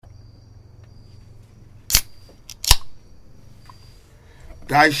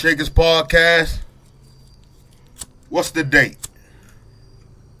Dice Shakers Podcast. What's the date?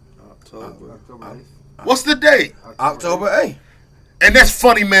 October 8th. What's the date? October 8th. And that's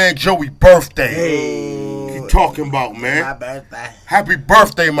Funny Man Joey birthday. Hey. You talking about, man? My birthday. Happy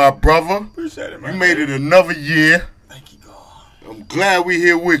birthday, my brother. Appreciate it, man. You made it another year. Thank you, God. I'm glad we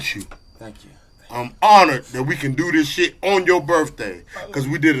here with you. Thank you. I'm honored that we can do this shit on your birthday. Because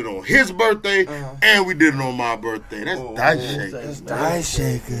we did it on his birthday and we did it on my birthday. That's Dice Shakers. That's Dice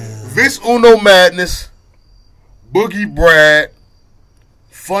Shakers. Vince Uno Madness, Boogie Brad,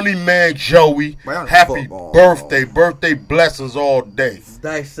 Funny Man Joey. Man, Happy football. birthday blessings all day.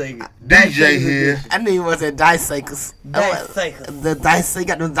 Dice Shakers. DJ here. I knew you was at Dice Shakers. Dice Shakers. The Dice, you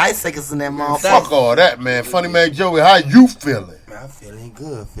got them Dice Shakers in that motherfucker. Fuck all that, man. Funny Man Joey, how you feeling? Man, I'm feeling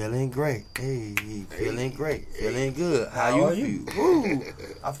good, feeling great. Hey, feeling great, feeling good. How you feel? Woo.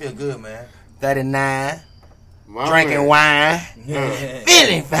 I feel good, man. 39, My drinking man. wine, Yeah.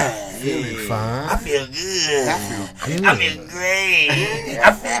 feeling fine. Feeling fine. I feel good. I feel good. I feel great.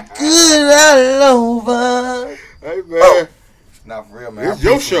 I feel good all over. Hey, man. Nah, for real, man. This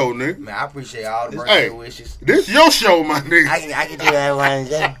your show, nigga. Man, I appreciate all the birthday Hey. wishes. This your show, my nigga. I can do that one.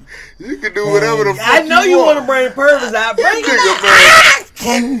 Yeah. You can do whatever the fuck I know you want to bring purpose out. Bring it Nigga, out. man. I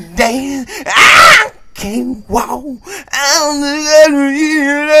can dance. I can walk. I'm the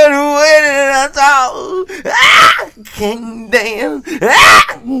way that I talk. I can dance. I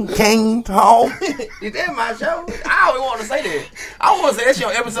can talk. Is that my show? I always want to say that. I want to say that shit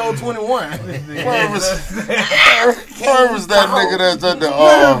on episode 21. Purvis that nigga that's at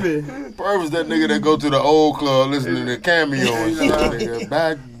the Purvis that nigga that go to the old club listening to Cameo and shit. Nigga.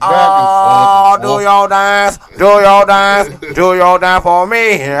 Back Oh, and forth. do your dance, do your dance for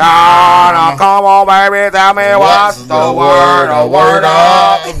me. Oh, now come on, baby, tell me what's the word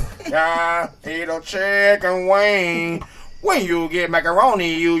up. Yeah, eat a chicken wing. When you get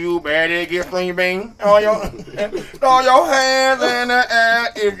macaroni, you better get string bean. Throw your hands in the air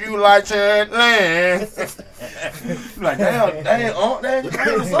if you like chitlin. You like, damn, that's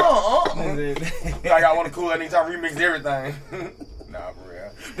the song, Like, I want to cool that nigga, I remix everything. Nah, for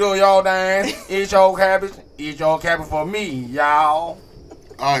real. Do your dance, eat your cabbage for me, y'all.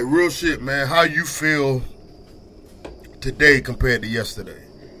 All right, real shit, man. How you feel today compared to yesterday?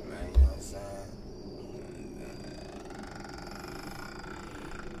 Man, you know what I'm saying?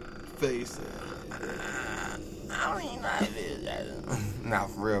 Face it. I don't even know how it is. Nah,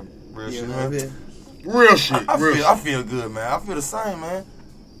 for real You shit, know man. what Real shit. I feel good, man. I feel the same, man.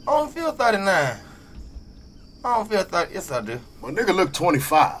 I don't feel 39. I don't feel 30. Yes, I do. My nigga look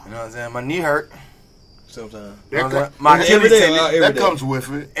 25. You know what I'm saying? My knee hurt. Sometimes. You know what I'm That, saying? My Every Achilles day, tendon. every that day. comes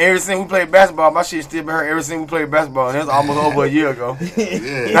with it. Ever since we played basketball, my shit still been hurt. Ever since we played basketball, and it was almost over a year ago.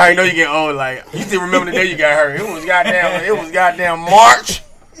 Yeah. Now you know you get old. Like you still remember the day you got hurt. It was goddamn March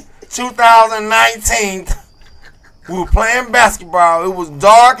 2019. We were playing basketball. It was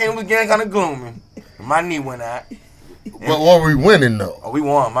dark and it was getting kind of gloomy. My knee went out. But what we winning though? Oh, we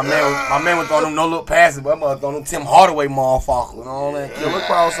won. My man was throwing them no little passes, but I'm gonna throw them Tim Hardaway motherfucker. You know what I mean? Killer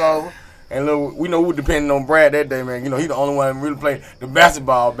crossover. And look, we know we depending on Brad that day, man. You know, he the only one that really played the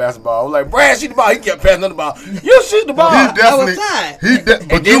basketball. I was like, Brad, shoot the ball. He kept passing the ball. You shoot the ball. He definitely. tied.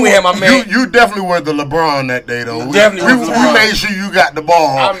 But then we had my man- You definitely were the LeBron that day though. We Definitely was LeBron. made sure you got the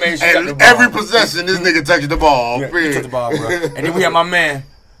ball. I made sure you and got the ball. every possession, this nigga touched the ball. Yeah, he took the ball, bro. And then we had my man,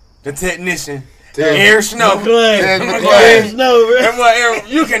 the technician, Ted- Eric Snow. Ted McClain. McClain. No, bro. That boy, Eric,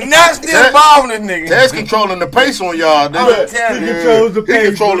 you cannot steal the ball from this nigga. Ted's controlling the pace on y'all, I'm nigga. telling He you. controls the He pace.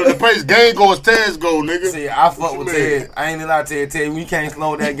 controlling the pace. Game goes, Ted's go, nigga. See, I fuck with Ted. I ain't gonna lie to Ted. We can't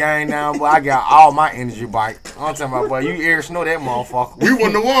slow that game down, but I got all my energy back. I'm talking about, boy, you Eric Snow that motherfucker. We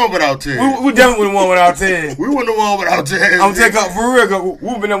wouldn't have won without Ted. We definitely would've won without Ted. We wouldn't have won without Ted. I'm taking up for real, cause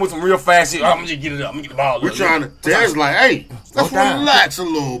we've been there with some real fast shit. I'm gonna just get it up. I'm gonna get the ball up. We're trying to. Ted's like, hey, let's Slow down. relax a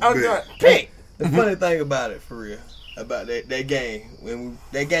little I'm bit. doing pick. The funny thing about it, for real, about that game, we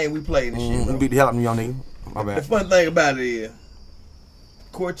played and shit, bro. Beat the hell out of me, young nigga. My The bad. funny thing about it is,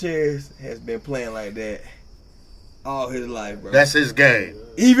 Cortez has been playing like that all his life, bro. That's his game.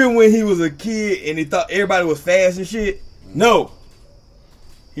 Even when he was a kid and he thought everybody was fast and shit, no.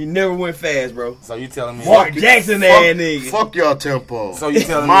 He never went fast, bro. So you telling me? Mark Jackson ass nigga. Fuck y'all tempo. So you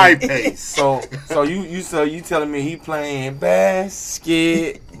telling my me? pace. So you telling me he playing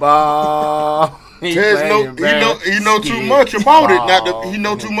basketball? He Ted's playing he know too much about it. basketball. He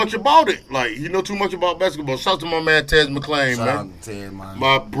know too much about it. Like he know too much about basketball. Shout out to my man Ted McClain, Shout man. out to Ted, man.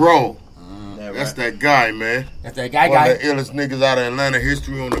 My bro. That That's right. that guy, man. That's that guy. One of the illest niggas out of Atlanta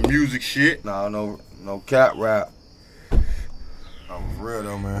history on the music shit. No cat rap. I'm for real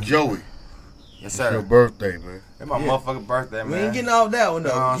though, man. Joey, Yes, Your sir. birthday, man. It's my motherfucking birthday, man. We ain't getting off that one, though.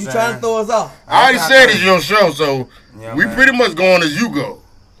 You know what I'm You saying? trying to throw us off. I already said it's your show, so Yeah, we man. pretty much going as you go.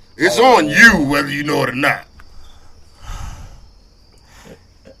 It's on you whether you know it or not.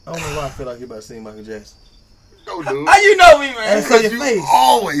 I don't know why I feel like you about to sing Michael Jackson. No, dude. How you know me, man? That's on your You face.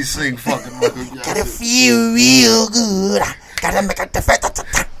 always sing fucking Michael Jackson. feel real good. Gotta make it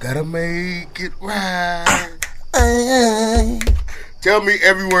Gotta make it right. Tell me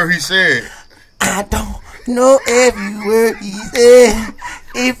every word he said. I don't know every word he said.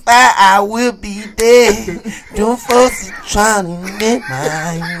 If I will be dead. Don't force it trying to get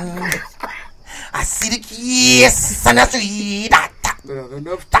mine. I see the kiss on the street. Not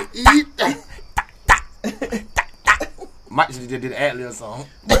enough to eat. Mike just did the ad-lib song.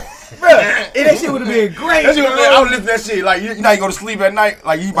 Bruh, and that shit would have been great. That's what bro. I was listening to that shit. Like, you know, you go to sleep at night.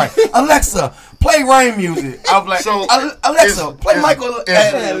 Like, you like, Alexa, play rain music. I was like, So, Alexa, play Michael.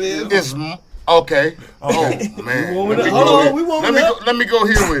 It's okay. Oh man. warming Let me up. Hold go on, here. we warming up. Let me go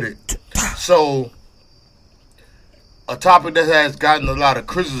here with it. So, a topic that has gotten a lot of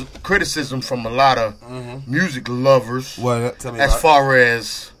criticism from a lot of music lovers, What? Tell me as far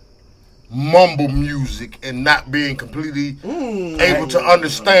as mumble music and not being completely able to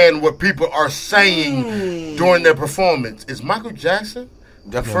understand what people are saying during their performance. Is Michael Jackson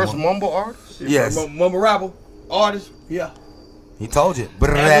the first mumble artist? Yes. Mumble rapper, artist, yeah. He told you.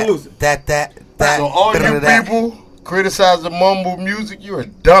 Absolutely. That. So all you people criticizing mumble music, you're a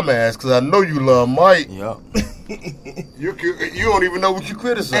dumbass because I know you love Mike. Yep. You don't even know what you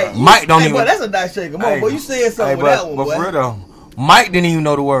criticize. Mike don't Hey, even. boy, that's a dice shaker. Come on, boy, you said something with that one, but boy. for real though, Mike didn't even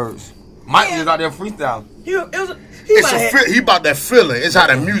know the words. Mike just out there freestyling. He It's might a have. he about that feeling. It's how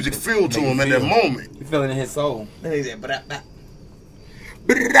the music feel to him at that moment. He feeling in his soul. Then he said, "But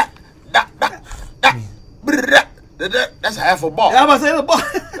That's half a bar. I'm about to say the bar.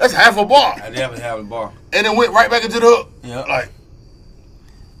 That's half a bar. I never have a bar. And it went right back into the hook. Yeah. Like,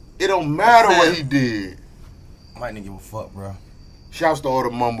 it don't matter what he did. Mike didn't give a fuck, bro. Shouts to all the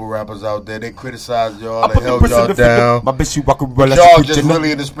mumble rappers out there. They criticize y'all. They held y'all down. My bitch, you walk around. Y'all just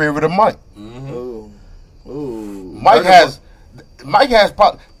really in the spirit of Mike. Ooh. Ooh. Mike has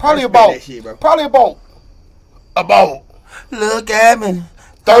probably about that shit, bro. about Look at me.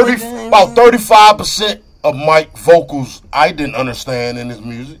 35% of Mike vocals I didn't understand in his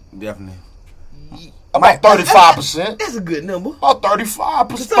music. Definitely. About 35%. That's a good number. About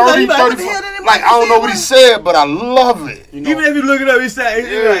 35%. Sometimes 30, you like, what the 35. hell did that Like, I don't know what he said, but I love it. Even if you look it up, he said,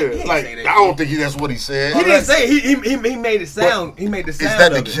 Yeah, like, I don't think that's what he said. He didn't say it. He made it sound. He made the Is sound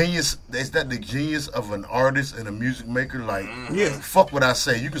that the of it. genius? Is that the genius of an artist and a music maker? Like, Yes. fuck what I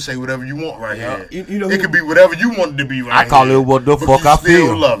say. You can say whatever you want right here. You know it who- could be whatever you want it to be right I call here. it what the But fuck you I still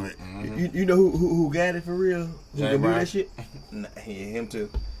feel. love it. You know who got it for real? Who Jay can do Brown. that shit? Nah, yeah, him too.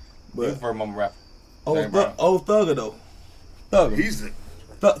 But for mumble rap. old, Jay Brown. old Thugger though. Thugger. He's the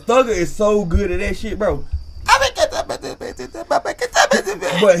Thugger is so good at that shit, bro.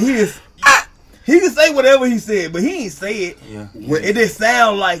 But he is. He can say whatever he said, but he ain't say it. Yeah. It just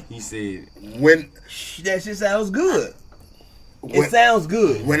sound like He said. when that shit sounds good. when, It sounds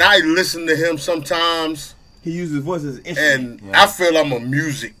good. when I listen to him sometimes, He uses his voice as an instrument. and I feel I'm a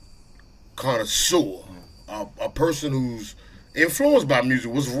music connoisseur, a person who's influenced by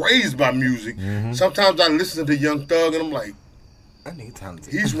music, was raised by music. Sometimes I listen to Young Thug and I'm like, That nigga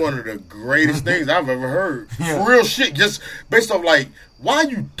talented. he's one of the greatest things I've ever heard. Yeah. For real shit, just based off like, why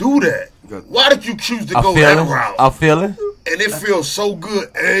you do that? Good. Why did you choose to I go feel that him. route? I feel it. And it feels so good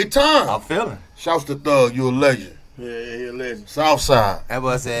every time. I feel it. Shouts to Thug, you a legend. Yeah, he a legend. Southside. That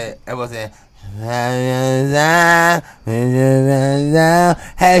boy said.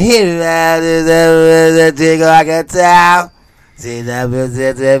 Have hit the jiggle I can tell. See that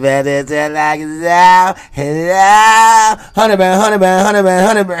bitch better like it's out. Honey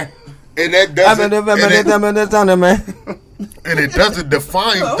band. And that doesn't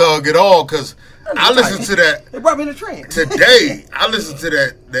define Thug at all, because I listen to that They brought me in the trance. today. I listened to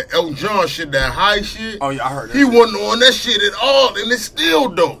that Elton John shit, that high shit. Oh yeah, I heard that. He wasn't on that shit at all, and it's still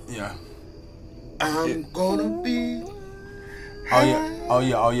dope. Yeah. I'm gonna be. Oh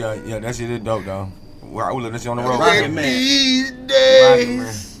yeah. That shit is dope though. We're looking at you on the road. Rocket One Man. these Rocket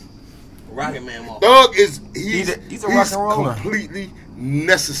days. Rocket Man walk. Thug is He's a rock and roller. completely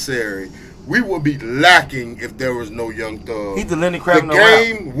necessary. We would be lacking if there was no Young Thug. He's the Lenny The Kravitz of rap.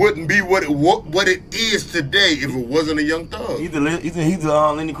 game wouldn't be what it is today if it wasn't a Young Thug. He's the Lenny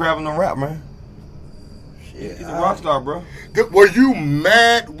Kravitz of rap, man. Shit, He's a rock star, bro. Were you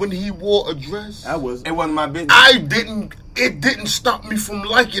mad when he wore a dress? I was. It wasn't my business. It didn't stop me from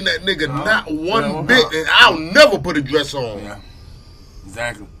liking that nigga, not one No. bit. And I'll never put a dress on. Yeah.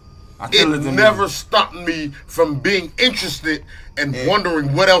 Exactly. it never stopped me from being interested and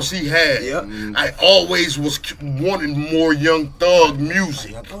wondering what else he had. Yep. I always was wanting more Young Thug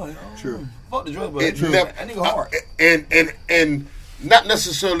music. True. Fuck the drug, but It true. never- That nigga hard. And not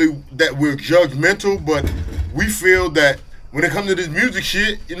necessarily that we're judgmental, but we feel that when it comes to this music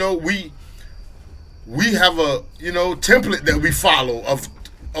shit, you know, we have a, you know, template that we follow of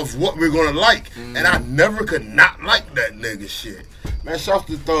what we're gonna like. And I never could not like that nigga shit. Man, shout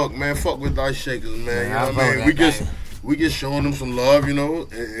to Thug, man. Fuck with Ice Shakers, man. Man, You know I what fuck I mean? with We just showing them some love, you know.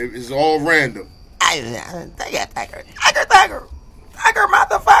 It's all random. Tiger,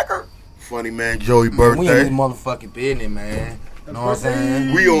 motherfucker. Funny man, Joey We in this birthday. motherfucking business, man. You know what I'm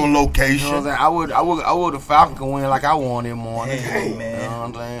saying? We on You know what I'm location. saying? I would the Falcon can win like I won that morning. Hey, You man. know what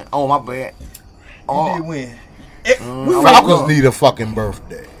I'm saying? Oh, my bad. You Oh, did win. Falcons need a fucking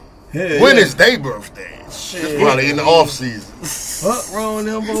birthday. Hell When yeah. is their birthday? It's probably in the off season. Fuck wrong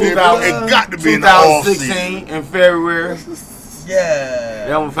them boys. It got to be in the off 2016 season. in February. Yeah.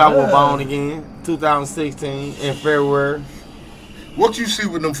 That when Falcon was born again. 2016 in February. What you see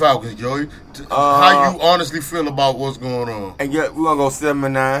with them Falcons, Joey? How you honestly feel about what's going on? And yeah, we're gonna go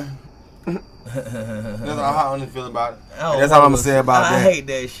 7-9. That's how I honestly feel about it. I don't That's all I'm know. gonna say about I that. hate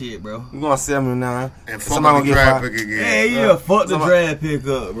that shit, bro. We're going 7-9. And fuck Somebody with the gonna draft get pick again. Hey, yeah, fuck the Somebody- draft pick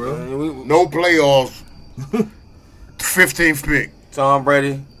up, bro. No playoffs. 15th pick. Tom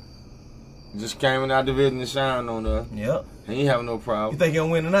Brady just came in our division to shine on us. Yep. He ain't having no You problem. think he'll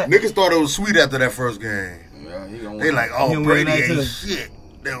win tonight? Niggas thought it was sweet after that first game. Yeah, he gonna They win. like, He oh, win Brady tonight, ain't too. shit.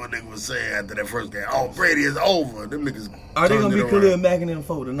 That's what niggas was saying after that first game. Oh, Brady is over. Them niggas Are they turned gonna be it Khalil around. Mack and them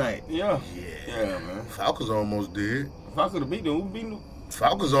folk tonight? Yeah, man. Falcons almost did. If I could have beat them, we'd beat them.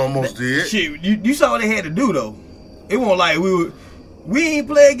 Falcons almost did. Shit, you saw what they had to do though. It wasn't like we ain't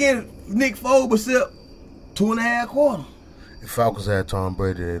play against Nick Foles except 2.5 quarters. If Falcons had Tom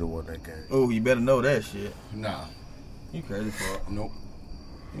Brady, they'd have won that game. Oh, you better know that shit. Nah. You crazy fuck. Nope.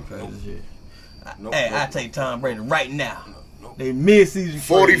 You crazy shit. Nope. Hey, Nope. I take Tom Brady right now. Nope. They mid-season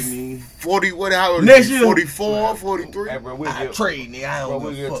 40, trade, nigga. 40, what, how old Next is he? year. 44, 43? Hey, bro, I trade, nigga. I bro, don't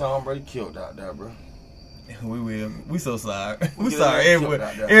we'll give a get fuck. Tom Brady killed out there, bro. We will. We so sorry. We We get sorry. that killed out Everywhere,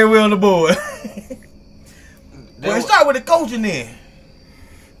 there. everywhere on the board. Well, was- start with the coaching then.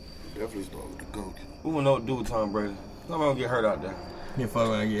 Definitely start with the coach. We wouldn't know what to do with Tom Brady. Somebody gonna get hurt out there. You fuck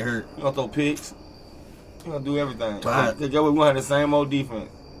around and get hurt. You gonna throw picks. You gonna do everything. Right. Cause we gonna have the same old defense.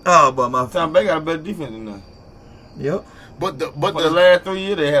 Oh, but my Tom Brady got a better defense than us. Yep. But For the last 3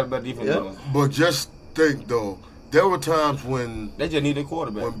 years, they have a better defense Yep. than us. but just think though, there were times when They just need a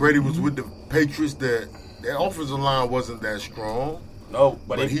quarterback. Brady was with the Patriots that their offensive line wasn't that strong. No,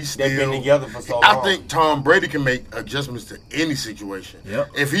 but But they, he's they've been still- together for so long. I think Tom Brady can make adjustments to any situation.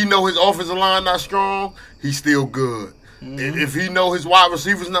 Yep. If he know his offensive line not strong, he's still good. If he know his wide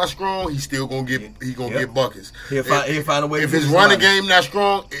receivers not strong, he's still gonna get Yep. get buckets. He'll find a way. If to his get running somebody. game not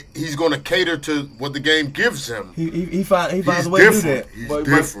strong, he's gonna cater to what the game gives him. He finds He's a way to do different. that. He's But-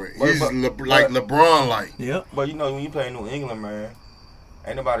 different. but- He's but- like but- LeBron like. Yep. But you know, when you play in New England, man,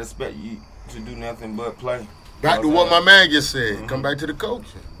 ain't nobody expect you to do nothing but play. Back to You know what my I'm man just said. Come back to the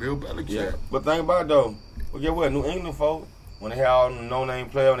coaching. Bill Belichick. saying? Yeah. But think about it, though. Well, get what? New England folks, when they had all them no-name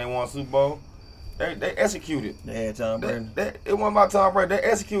players and they won Super Bowl, they executed. They had Tom Brady. It wasn't about Tom Brady. They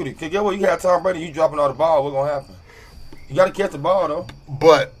executed. Because get what? You have Tom Brady, you dropping all the ball, what's going to happen? You got to catch the ball, though.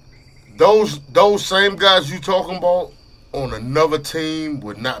 But those same guys you talking about on another team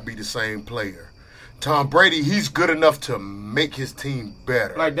would not be the same player. Tom Brady, he's good enough to make his team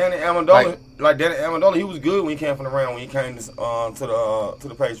better. Like Danny Amendola, he was good when he came from the Rams, when he came to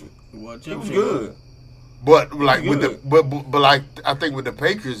the Patriots. He was good. But like He's with the good. but like I think with the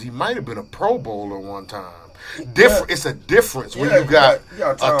Patriots, he might have been a Pro Bowler one time. Different. Yeah. It's a difference when Yeah, you got you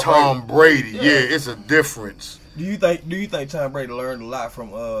got a Tom Brady. Yeah. Yeah, it's a difference. Do you think Tom Brady learned a lot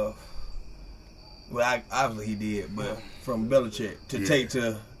from well, obviously he did, but from Belichick to Yeah. take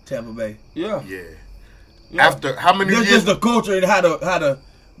to Tampa Bay? Yeah. Yeah. Yeah. After how many Just years? the culture and how to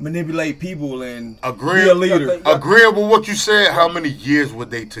manipulate people and Agreeing- be a leader. Yeah. Agreeing with what you said, how many years were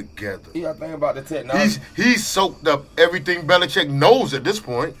they together? You got to think about the technology. He's soaked up everything Belichick knows at this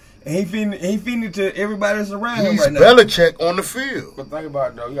point. And he feeding it to everybody that's around him He's right now. Belichick on the field. But think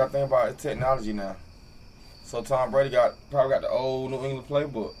about it, though. You got to think about the technology now. So Tom Brady probably got the old New England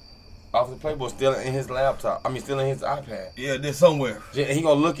playbook. Offensive playbook still in his laptop. I mean, still in his iPad. Yeah, there's somewhere. And he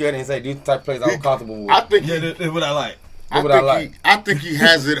gonna look at it and say, "These type of plays I'm comfortable with." I think Yeah, he, that's what I like. I think he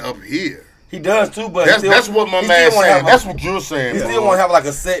has it up here. He does too, but That's what my he man still wanna saying. have That's a- what you're saying. He bro. still want to have like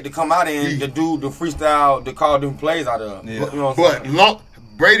a set to come out in He- to do the freestyle, to call different plays out of. Yeah. You know what I'm But saying?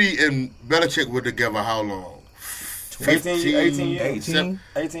 Brady and Belichick were together how long? 18 years. 18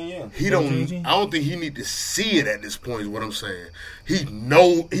 years. He 17. I don't think he need to see it at this point. Is what I'm saying.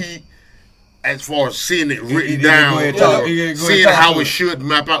 He as far as seeing it written down, or seeing how it should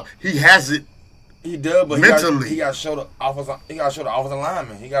map out, he has it. He does, but mentally, he got to show the offensive. He got to show the offensive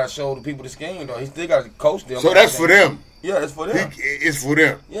lineman. He got to show the people the scheme. Though he still got to coach them. So that's for them. Yeah, it's for them. It's for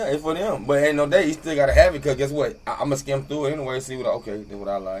them. Yeah, it's for them. But ain't no day. He still got to have it because guess what? I'm gonna skim through it anyway. See what this what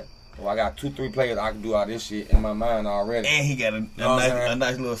I like. Well, I got 2-3 players I can do all this shit in my mind already. And he got a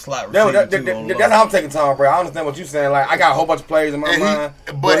nice little slot receiver that's how I'm taking Tom Brady. I understand what you're saying. Like I got a whole bunch of players in my mind,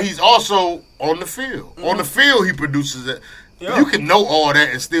 but he's also on the field. On the field, he produces it. Yeah. You can know all that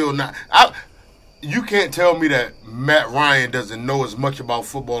and still not. You can't tell me that Matt Ryan doesn't know as much about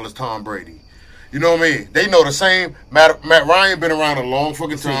football as Tom Brady. You know what I mean? They know the same. Matt Ryan been around a long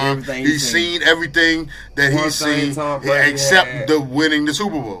fucking time. He's seen everything that he's seen, except the winning the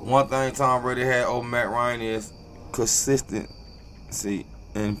Super Bowl. One thing Tom Brady had over Matt Ryan is consistency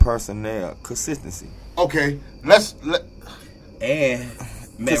in personnel. Consistency. Okay, and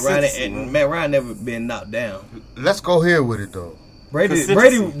Matt Ryan never been knocked down. Let's go here with it though.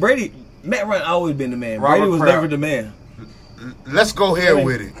 Brady. Matt Ryan always been the man. Brady was never the man. Let's go here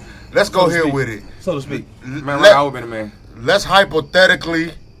with it. Let's go here with it. So to speak. Matt Ryan always been the man. Let's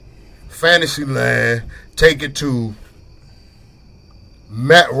hypothetically, fantasy land, take it to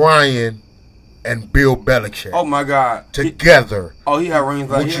Matt Ryan and Bill Belichick. Oh my God! Together. He had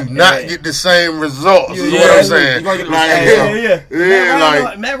rings like would you not get the same results? Is what I'm saying.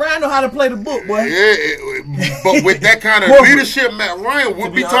 Matt Ryan know how to play the book, boy. Yeah, but with that kind of leadership, Matt Ryan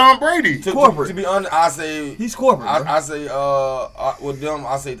would be Tom Brady. To be honest, I say he's corporate. I say with them,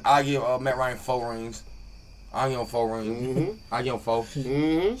 I say I give Matt Ryan 4 rings. I give him 4 rings. Mm-hmm. I give him 4.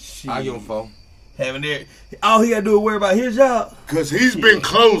 Mm-hmm. I give him 4. Having there, all he got to do is worry about his job. Because he's been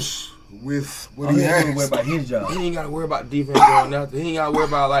close. With what he has. Worry about his job. He ain't got to worry about defense doing nothing. He ain't got to worry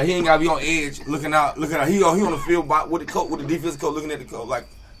about he ain't got to be on edge looking out. He on the field with the defense coach looking at the coach like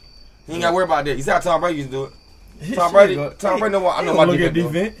he ain't got to worry about that. You see how Tom Brady used to do it. Tom Brady know what I know my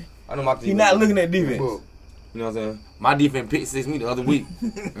defense. I know my defense. He not looking at defense. You know what I'm saying? My defense picked 6 me the other week,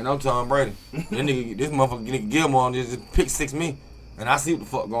 and I'm Tom Brady. This motherfucker Gilmore just picked 6 me, and I see what the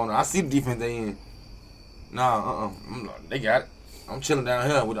fuck going on. I see the defense they in. They got it. I'm chilling down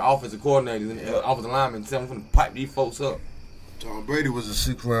here with the offensive coordinators and the offensive linemen. I'm going to pipe these folks up. Tom Brady was a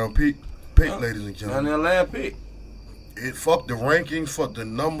 6th round pick, ladies and gentlemen. And their last pick. It fuck the rankings, fuck the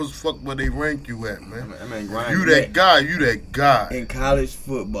numbers, fuck where they rank you at, man. You that guy. In college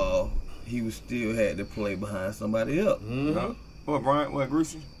football, he was still had to play behind somebody else. Mm-hmm. What, Brian? What,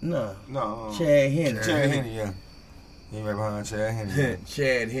 Greasy? No. Chad Henne, yeah. He right behind Chad Henne.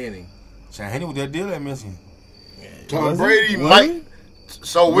 Chad Henne. Chad Henne with that deal at Michigan. Tom Brady might.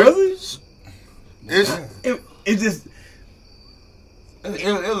 So it's just it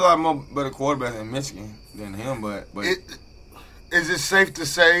was a lot more better quarterbacks in Michigan than him, but is it safe to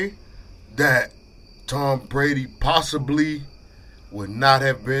say that Tom Brady possibly would not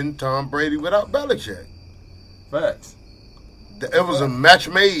have been Tom Brady without Belichick? Facts. It was a match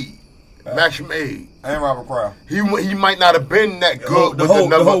made. Match made. And Robert Kraft. He might not have been that good the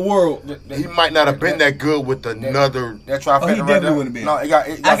whole world. He might not have been that good with another. That trifecta. He definitely wouldn't have been. No, I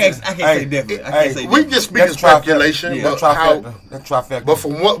can't say definitely. We just speaking speculation. Yeah. That trifecta. But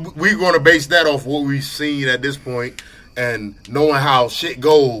from what we're going to base that off what we've seen at this point and knowing how shit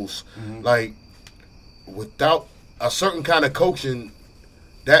goes, like without a certain kind of coaching,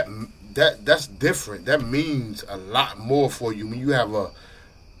 that's different. That means a lot more for you when you have a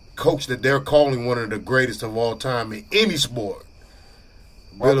coach that they're calling one of the greatest of all time in any sport.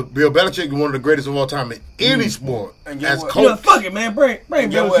 Bill Belichick is one of the greatest of all time in any sport. And as what? coach. Yeah, fuck it, man. Bring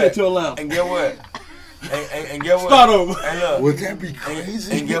Belichick to a lounge. And get what? And get what? Start over. And look, would that be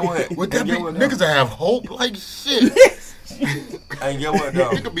crazy? And get what? Would that be niggas that have hope like shit? And get what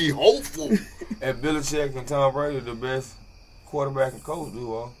though? Nigga be hopeful. If Belichick and Tom Brady are the best quarterback and coach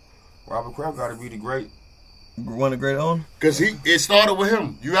duo, Robert Kraft got to be the great. One of the great owners? Because it started with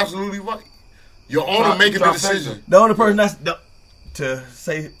him. You're absolutely right. Your owner making the decision. The only person that's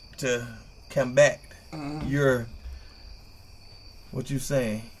to come back, you're what you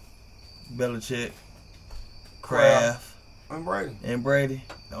saying? Belichick, Kraft, and Brady.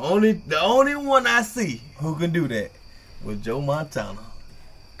 The only one I see who can do that was Joe Montana.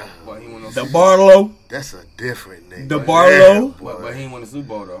 But he won no The Super Bowl. Barlow. That's a different nigga. The Barlow. But he ain't won the Super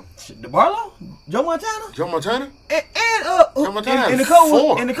Bowl though. The Barlow? Joe Montana? Joe Montana? And Joe Montana in the had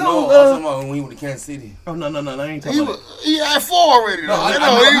cold. 4. In the No, cold. I'm talking about when he went to Kansas City. Oh no! I ain't talking about. He had 4 already. Though. I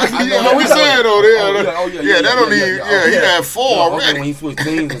No, know. we said though. Yeah, That don't even. Yeah, he had 4 Okay, already. when he switched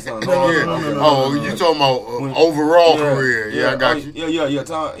teams or something. Oh, you talking about overall career? Yeah, I got you. Yeah.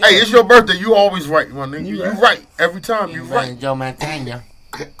 Tom, Hey, it's your birthday. You always right, my nigga. You right every time. You right. Joe Montana.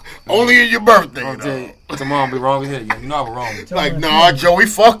 Only in your birthday. I'll tell though. you, tomorrow I'll be wrong as hell. You know I was wrong. Like, nah, Joey,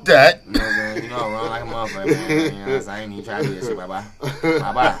 fuck that. You know what I'm saying? You know I was wrong like a motherfucker, man. You know what I'm saying? I ain't even trying to do this shit, bye-bye.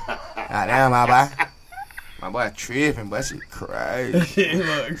 Bye-bye. Goddamn, bye-bye. My boy tripping, but shit crazy.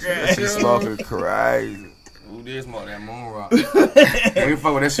 That shit smoking crazy. Who did smoke that moon rock? We ain't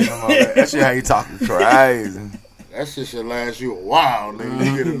fuck with that shit no more. That shit how you talking crazy. That shit should last you a while, nigga.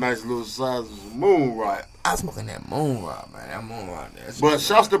 You get a nice little size of some moon rock. I was smoking that moon rock, man. That moon rock. But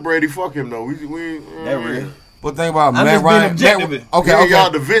shouts to Brady, fuck him though. We That real. But think about I'm Matt just being Ryan. objective. Okay.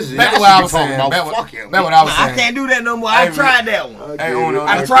 Y'all division. Back Y'all what I should was be talking saying. about fuck him. Back what I was I saying. can't do that no more. I tried that one.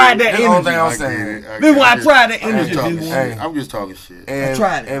 I tried that That's the only thing energy. I'm saying. This is why I tried that I'm energy. just talking This shit. one. I'm just talking shit. And, I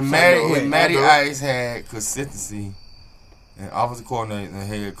tried it. And So Matty, go ahead. and Matty I do it. Ice had consistency and offensive coordinator and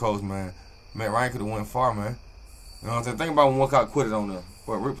head coach, man. Matt Ryan could have went far, man. You know what I'm saying? Think about when one guy quit it on them.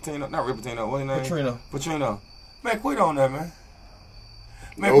 What, Rick Pitino? Not Rick Pitino. What's his name? Petrino. Man, quit on that, man.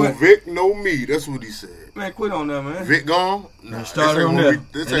 Man, No quit. Vic, no me. That's what he said. Man, quit on that, man. Vic gone? Nah, It started this ain't on what there. we- This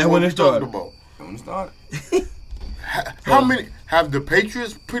And ain't that's what when we it started. talking about. When it started. How many have the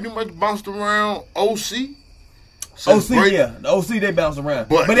Patriots pretty much bounced around OC? OC, yeah. The OC, they bounce around.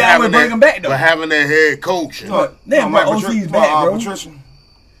 But But they always bring them back, though. But having that head coach, Damn, my OC's back, bro. Patricia.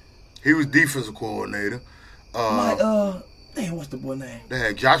 he was defensive coordinator. Damn, what's the boy name? They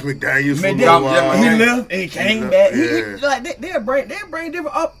had Josh McDaniels for a Man, little he while. left and he came back. Yeah. Like they'll bring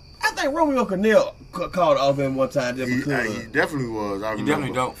different up. I think Romeo Cornell called off him one time just He because. definitely was. I You remember.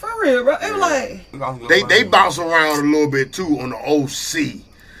 definitely don't. For real, bro. It was like, They bounce around a little bit too on the OC.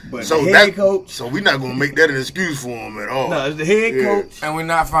 but So the head that coach. so we're not gonna make that an excuse for him at all. No, it's the head Yeah. coach, And we're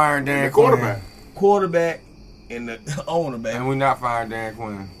not firing Dan The quarterback. Quinn. quarterback, and the owner, baby. And we're not firing Dan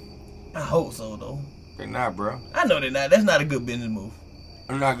Quinn. I hope so, though. They're not, bro. I know they're not. That's not a good business move.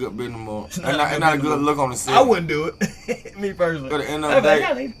 They're not good business more. It's It's not not, a not a good good business. look on the set. I wouldn't do it. Me personally. At the end of I'd the be like, day,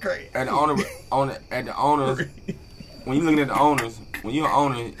 y'all ain't crazy. at the owners, when you looking at the owners, when you're an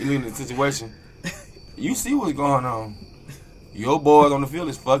owner, you looking at the situation, you see what's going on. Your boys on the field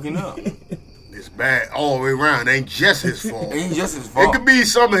is fucking up. It It's bad all the way around. It ain't just his fault. ain't just his fault. It could be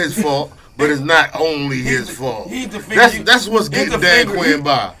some of his fault, but it's not only his fault. he's the figure That's what's he's getting the Dan figure- Quinn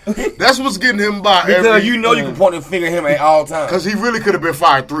by. That's what's getting him by Because you know you can point the finger at him at all times. because he really could have been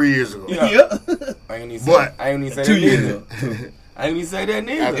fired 3 years ago. Yeah. Yeah. I ain't even But- say 2 that years neither. ago. I ain't even say that After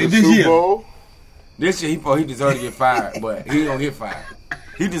neither. the This Super year. Bowl, This year he deserved to get fired, but he ain't gonna get fired.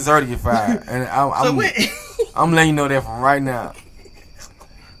 He deserved to get fired, and So I'm wait. I'm letting you know that from right now.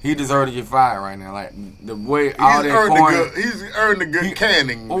 He deserved to get fired right now. Like the way all he's that earned, corn. he's earned a good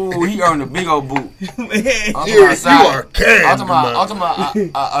canning. Oh, he earned a big old boot. I'm Man. talking You about a size- are canned, I'm man. talking about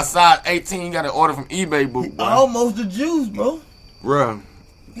a size 18. You got to order from eBay boot, bro. Almost the juice, bro. Bruh.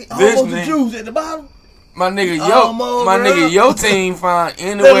 Almost the nigga- juice at the bottom. My nigga, Almost, bruh. your team find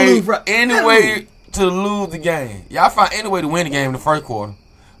any Let way, lose, bro. any Let way to lose the game. Y'all find any way to win the game in the first quarter.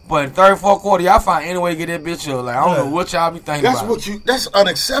 But in the third, fourth quarter, y'all find any way to get that bitch up. Like, I don't know what y'all be thinking That's about. what that's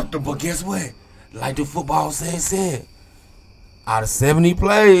unacceptable. But guess what? Like the football said, out of 70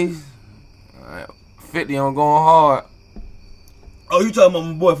 plays, 50 on going hard. Oh, you talking about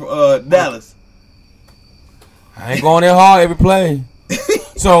my boy from Dallas? I ain't going that hard every play.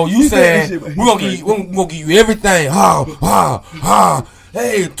 So you He said that saying shit, but we're gonna give you everything.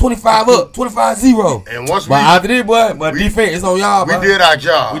 Hey, 25 up, 25-0. And once But after this, but defense, it's on y'all, we bro. did our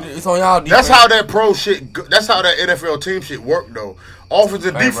job. It's on y'all defense. That's how that pro shit. That's how that NFL team shit work though. Offense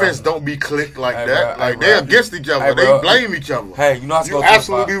and Hey, defense bro. don't be clicked like Hey, that. bro. Like Hey, they bro. against each other. Hey, They bro. blame each other. Hey, you know I scored You're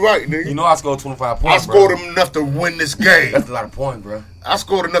absolutely 25. right, nigga. You know I scored 25 points, I scored bro. enough to win this game. That's a lot of points, bro. I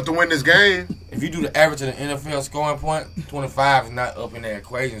scored enough to win this game. If you do the average of the NFL scoring point, 25 is not up in that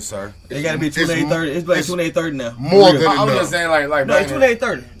equation, sir. They got to be 28-30. It's like 28-30 now. More For real. than I'm enough. just saying, like No, it's back in-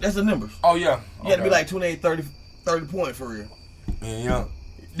 28-30. That's the numbers. Oh yeah, You got to be like 28-30 points for real. yeah.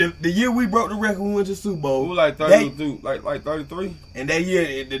 The year we broke the record, we went to Super Bowl. Who like They- 32, like 33? And that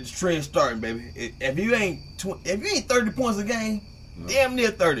year, the trend starting, baby. If you ain't 30 points a game, damn near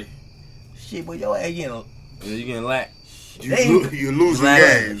 30. Shit, but your ass getting Yeah, you getting lack. You're losing Like-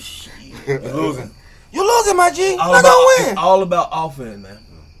 games. You losing. You losing, my G. all Not about, gonna it's win. all about offense, man.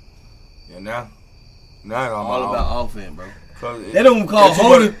 Yeah, now it's All about offense, bro. They don't call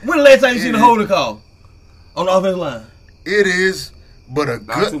holding. When the last time you seen a holding call on the offensive line? It is, but a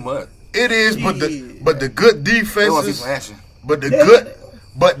Not good. too much. It is, but the good They want to see defenses, some action. but the good,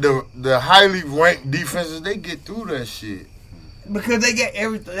 but the highly ranked defenses, they get through that shit. Because they get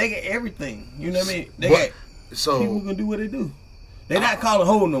everything. They get everything. You know what I mean? They But- got So people who can do what they do. They not calling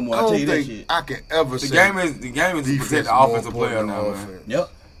hold no more. I I tell don't you that think shit. I can ever The say game is to defense protect the more offensive player important now, than man. offense. Yep.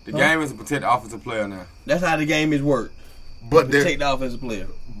 The game is to protect the offensive player now. That's how the game is worked. But Protect the offensive player.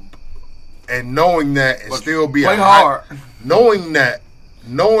 and knowing that and But still be play a high, hard. knowing that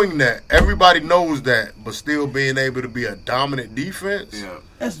everybody knows that, but still being able to be a dominant defense, Yeah.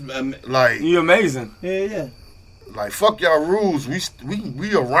 That's like You're amazing. yeah. like fuck y'all rules.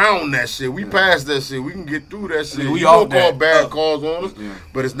 We around that shit. We past that shit. We can get through that shit. We We off don't call that. bad calls on us, Yeah.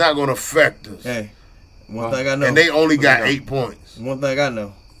 but it's not gonna affect us. Hey, one thing I know. And they only got 8 points. One thing I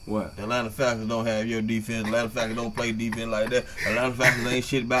know. What? The Atlanta Falcons don't have your defense. Atlanta Falcons don't play defense like that. Atlanta Falcons ain't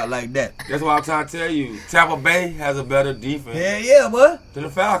shit about like that. That's what I'm trying to tell you. Tampa Bay has a better defense Yeah, boy. than the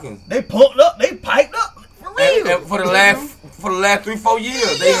Falcons. They pumped up. They piped up. For real. And for the last 3-4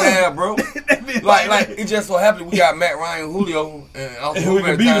 years, they have, bro. Like it just so happened we got Matt Ryan, Julio, and we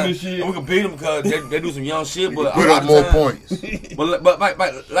can beat them and shit. And we can beat them because they do some young shit. But Put a lot up of more time- points.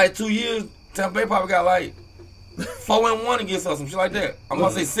 But like 2 years, Tampa Bay probably got like 4-1 against us, some shit like that. I'm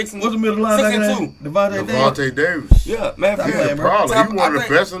gonna say 6 and What's the middle linebacker? 6-2. Devontae Davis. Devontae Davis. Yeah, matter of Stop fact, playing, bro. Probably. Tampa- He one I of the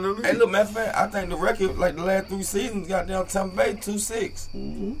think- best in the league. Hey, look, matter of fact, I think the record, like the last 3 seasons, goddamn Tampa Bay 2-6.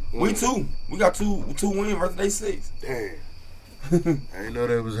 We 2. We got two wins versus they 6. Damn. I didn't know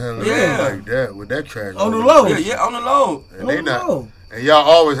they was handling Yeah. it like that with that trash. On the organization. low. Yeah, on the low. And they On not. the low. And y'all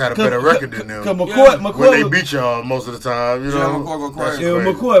always had a better record than them. Cause Yeah. McCoy, When they McCoy, beat y'all most of the time, you Yeah, know. McCoy go That's crazy. yeah,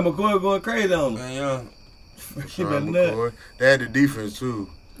 crazy. McCoy going crazy on them. Man, yeah. He better Jared than that. McCoy. They had the defense too.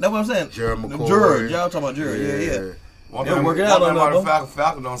 That's what I'm saying. Jared McCoy. Jared. Y'all talking about Jared. Yeah. One They'll thing work it out on about that, the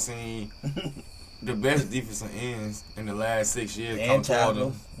Falcons don't see the best defensive ends in the last 6 years come And toward tackles.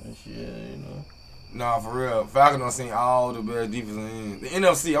 them. And shit, you know. Nah, for real. Falcons don't see all the best defensive ends. The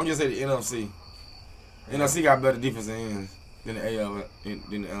NFC, I'm just saying the NFC. NFC got better defensive ends than the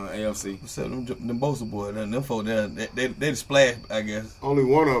AFC. Except them Bosa boys, them folk down, they the splash, I guess. Only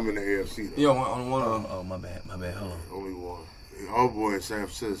one of them in the AFC. Though. Yeah, on one of them. Oh, my bad, hold on. Only one. Old boy in San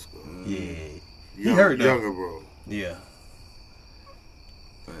Francisco. Yeah, hurt though. Younger bro. Yeah.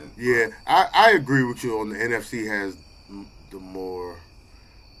 Yeah, I agree with you on the NFC has the more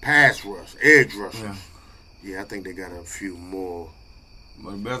pass rush, edge rushers. Yeah, I think they got a few more.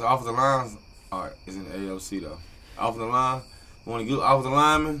 But the best offensive lines is in the AFC though. Offensive line, want a good offensive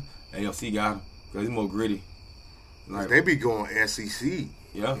lineman, AFC got him because he's more gritty. Like, They be going SEC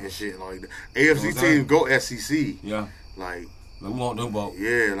yeah, and shit like that. You know AFC what I'm teams go SEC. yeah. Like, We want them both.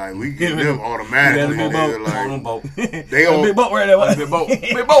 yeah, like we get them automatically. Yeah, nigga, We want them both. they on, Big boat right there. What? Big boat.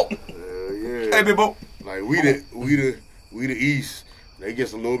 Big boat. yeah. Hey, big boat. Like we the East. They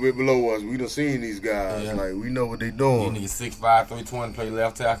just a little bit below us. We done seen these guys. Yeah. Like we know what they You doing. nigga 6'5", 320, play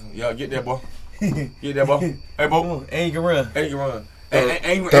left tackle. Yo, get that boy. Get that boy. Hey, boy. And you can run. And you can run.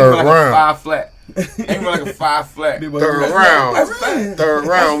 Ain't Third run like round. a 5 flat. Ain't run like a 5 flat. Big boy. Third round. That's fast. Third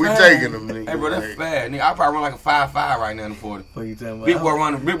round, we That's taking them. Nigga. Hey, bro, that's Like, fast. Nigga, I probably run like a 5'5" right now in the 40. What you talking about? Big boy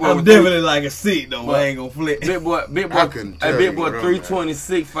running. Big boy. I'm with definitely like a seat though. But- I ain't gonna flip. Big boy. Big boy. I couldn't tell Big you boy. what I'm 320,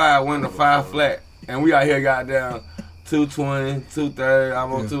 6'5", winning the 5 flat, and we out here got down 220, 230,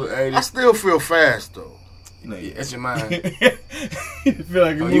 almost 280. I still feel fast though. That's your mind. You feel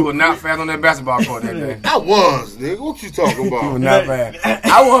like You were not fast on that basketball court that day. I was, nigga. What you talking You were about? not fast.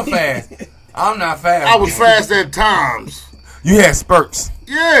 I wasn't fast. I'm not fast. I was fast at times. You had spurts.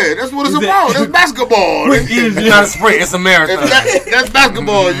 Yeah, that's what it's Is it- about. That's basketball. Is It's not a sprint. It's a If marathon. that's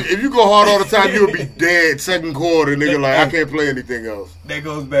basketball. If you go hard all the time, you'll be dead second quarter, nigga. Like I can't play anything else. That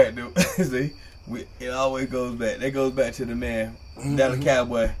goes back, dude. See, it always goes back. That goes back to the man, Dallas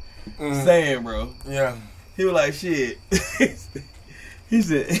Cowboy, saying, bro. Yeah. He was like, shit. he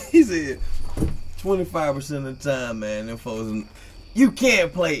said, 25% of the time, man, them folks, you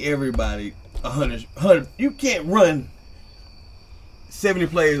can't play everybody 100. You can't run 70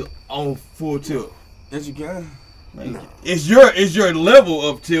 plays on full tilt. Yes, you can. It's your level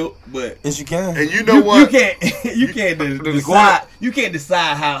of tilt, but Yes, you can. And you know what? you can't decide. You can't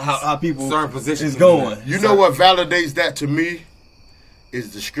decide how people Certain positions is going. You know what validates that to me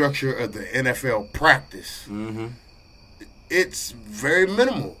is the structure of the NFL practice. Mm-hmm. It's very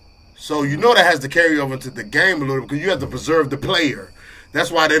minimal. So you know that has to carry over into the game a little because you have to preserve the player. That's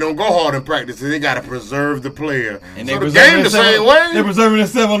why they don't go hard in practice. They got to preserve the player. And so they the game the same way. They're preserving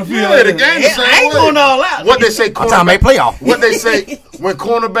themselves on the field. Yeah, the game the same I ain't way. going all out. What they say, Time to make playoff. what they say when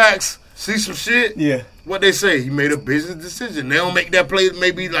cornerbacks see some shit, Yeah. what they say, he made a business decision. They don't make that play.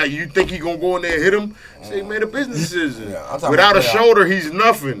 Maybe like you think he gonna go in there and hit him. Say he made a business decision. Yeah, without a shoulder, he's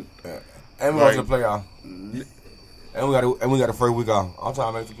nothing. Yeah. And we go to the playoff. And we got the first week off. I'm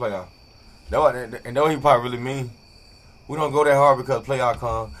trying to make the playoff. And that what he probably really mean. We don't go that hard because playoff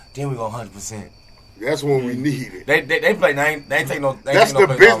come. Then we go 100%. That's when we need it. They play. They ain't take no. That's the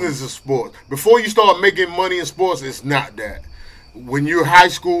business of sports. Before you start making money in sports, it's not that. When you're high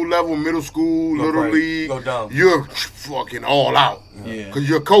school level, middle school, little league, you're fucking all out. Yeah. Because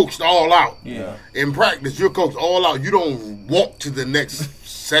you're coached all out. Yeah. In practice, you're coached all out. You don't walk to the next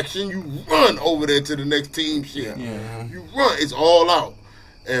section. You run over there to the next team shit. Yeah. You run. It's all out.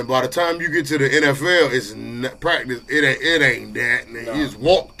 And by the time you get to the NFL, it's not practice. It ain't that. No. It's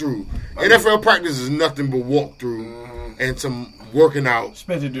walk through. NFL practice is nothing but walk through and some working out.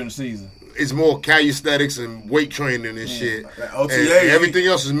 Especially during the season. It's more calisthenics and weight training and shit. Like OTA, and everything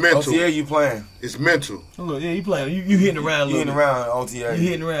else is mental. OTA, you playing? It's mental. Look, yeah, you playing. You hitting around. You hitting around OTA. You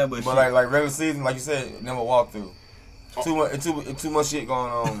hitting around, but like regular season, like you said, never walk through. Too much shit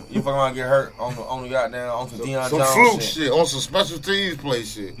going on. You fucking around and get hurt on the goddamn on some Deion Jones fluke shit. On some special teams play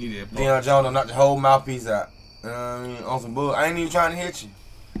shit. Deion Jones knocked the whole mouthpiece out. You know what I mean? On some bull. I ain't even trying to hit you.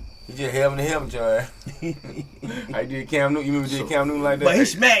 He just held me to helmet your ass. I did Cam Newton. You remember did Cam Newton like that? But he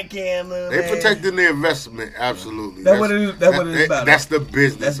smacked Cam Newton. They protecting the investment, absolutely. That's what it is. That's what it is about. That's the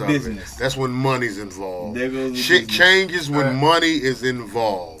business. That's business. That's when money's involved. There goes the shit business. changes when money is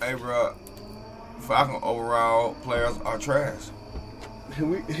involved. Hey, bro. Falcon overall players are trash.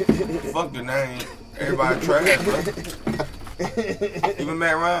 Fuck the name. Everybody trash, bro. Even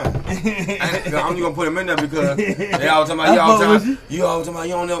Matt Ryan. I'm only gonna put him in there because they all talking about you all talking about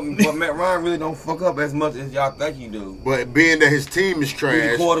you don't know, but Matt Ryan really don't fuck up as much as y'all think he do. But being that his team is trash,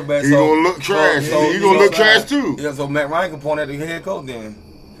 he's the quarterback, he gonna look trash. He gonna look trash too. Yeah, so Matt Ryan can point at the head coach then.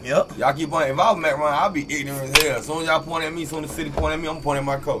 Yep. Y'all keep pointing. If I was Matt Ryan, I'd be ignorant as hell. As soon as y'all point at me, as soon as the city point at me, I'm pointing at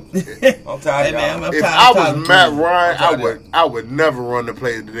my coach. I'm tired of y'all. If I was Matt Ryan, I would never run the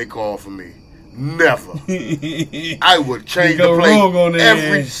play that they call for me. Never. I would change the play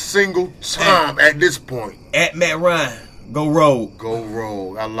every single time at this point. At Matt Ryan, go rogue. Go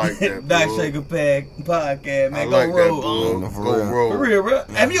rogue. I like that. Doc Shaker Podcast, man. I Go like rogue. That, go rogue. For real, bro.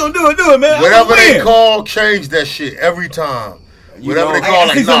 If you don't do it, man. Whatever they call, change that shit every time. Whatever they call,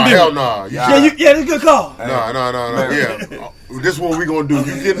 like, nah, hell nah. Yeah, that's a good call. Nah. Yeah. This is what we gonna do.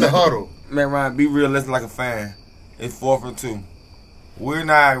 You get in the huddle. Matt Ryan, be realistic like a fan. It's 4-2. We're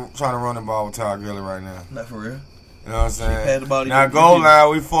not trying to run the ball with Todd Gurley right now. Not for real. You know what I'm saying? Now, now goal line,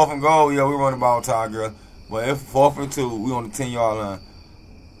 we 4th and goal. Yeah, we run the ball with Todd Gurley. But if 4-2, we on the 10-yard line.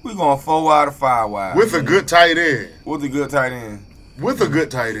 We going 4 wide or 5 wide. With a good tight end. With a good tight end. With a good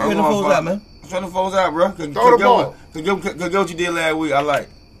tight end. Turn the foes out, man. Turn the foes out, bro. Throw the ball. Cause what you did last week, I like.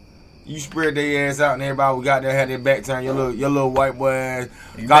 You spread their ass out and everybody we got there had their back turned. Your little white boy ass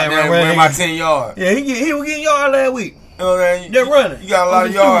got there ran my 10 yards. Yeah, he was getting yards last week. You know what I mean? They're running. You got a lot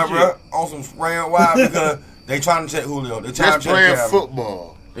of yards, bro. On some spraying wide because they trying to check Julio. They trying just to check playing Calvin.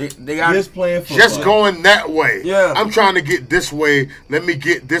 football. They got just playing football. Just going that way. Yeah. I'm trying to get this way. Let me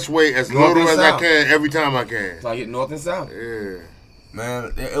get this way as little as I can every time I can. So I get north and south. Yeah.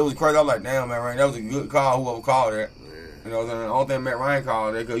 Man, it was crazy. I was like, damn, Matt Ryan, that was a good call. Whoever called that. Yeah. You know what I'm saying? I don't think Matt Ryan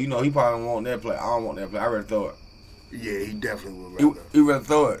called that because, you know, he probably don't want that play. I don't want that play. I rather throw it. Yeah, he definitely would rather. He rather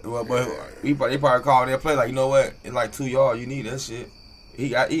throw it. Well, but they probably called that play like, you know what? It's like 2 yards. You need that shit.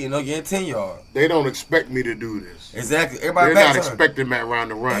 He ended up getting 10 yards. They don't expect me to do this. Exactly. They're Everybody not back turn. expecting Matt Ryan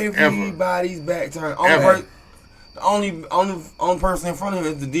to run Everybody's back turn. The only person in front of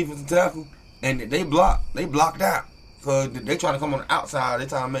him is the defensive tackle, and they blocked out because they trying to come on the outside. They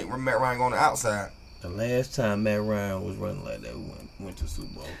trying to make Matt Ryan go on the outside. The last time Matt Ryan was running like that, we went to the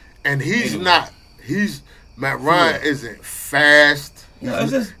Super Bowl. And Matt Ryan isn't fast.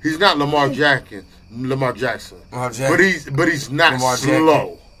 He's not Lamar Jackson. But he's not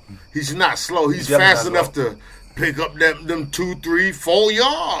slow. He's not slow. He's fast enough to pick up them 2, 3, 4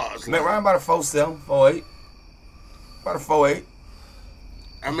 yards. Matt Ryan about a 4.7, 4.8. About a 4.8.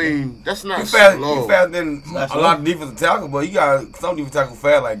 I mean, that's not slow. He's faster than a lot of defensive tackles, but you got some defensive tackles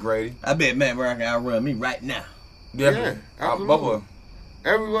fast like Grady. I bet Matt Ryan can outrun me right now. Yeah, absolutely.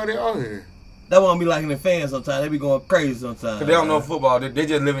 Everybody out here. That won't be like in the fans sometimes. They be going crazy sometimes. Cause they don't know football. They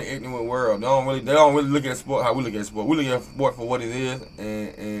just live in an ignorant world. They don't really look at sport how we look at sport. We look at sport for what it is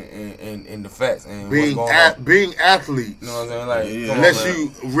and the facts and being what's going on. Being athletes. You know what I'm saying? Like, unless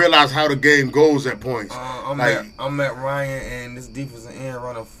you realize how the game goes at points. I'm Matt Ryan and this defensive end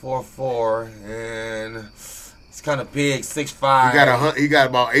running 4.4 and it's kind of big, 6'5". He got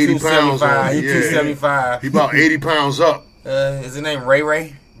about 80 pounds on him. He's 275. He about 80 pounds up. Is his name Ray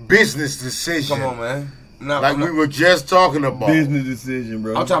Ray? business decision. Come on, man. No, Like we were just talking about. Business decision,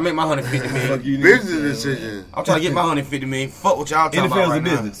 bro. I'm trying to make my 150 Fuck million. you, Business niggas. decision. I'm trying to get my 150 million. Fuck what y'all talking about NFL's right a now.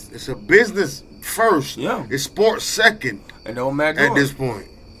 business. It's a business first. Yeah. It's sports second And don't matter. at this point.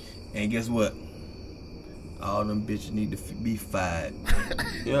 And guess what? All them bitches need to be fired.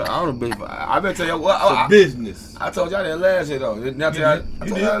 Yeah, I don't know. I better tell you what. It's a business. I told y'all that last year though. I told y'all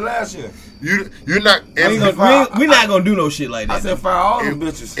that last year. You're not. We're not gonna do no shit like that. I said fire all them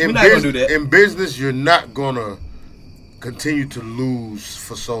bitches. We're not gonna do that. In business, you're not gonna continue to lose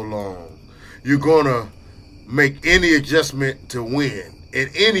for so long. You're gonna make any adjustment to win in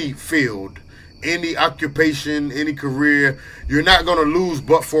any field, any occupation, any career. You're not gonna lose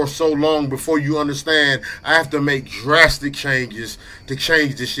but for so long before you understand I have to make drastic changes to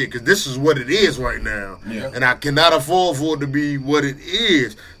change this shit, because this is what it is right now. Yeah. And I cannot afford for it to be what it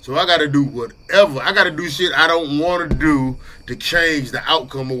is. So I gotta do whatever. I gotta do shit I don't want to do to change the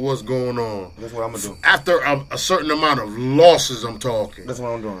outcome of what's going on. That's what I'm gonna do. After a certain amount of losses, I'm talking. That's what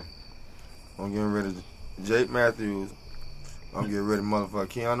I'm doing. I'm getting rid of Jake Matthews. I'm getting rid of motherfucker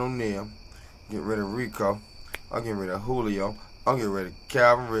Keanu Neal. Getting rid of Rico. I'm getting rid of Julio. I'm getting rid of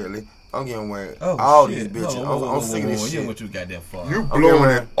Calvin Ridley. I'm getting rid of all these bitches. I'm sick of this You shit. went too goddamn far. You I'm blowing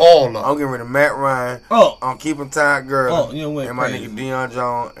getting it all up. I'm getting rid of Matt Ryan. Oh, I'm keeping Ty Gurley. Oh, you went and my crazy. nigga Deion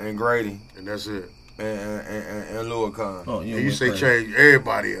Jones and Grady And that's it. and Louis Kahn. oh, And you went say crazy. change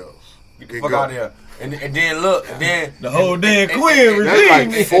everybody else. You can Fuck go. out there. And then look, and then The whole damn and- Quinn That's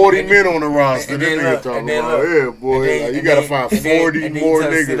regime. like 40 men on the roster. And This then nigga look, talking and then about, look. yeah, boy. And then- like, you and gotta then- find and then- 40 and then more you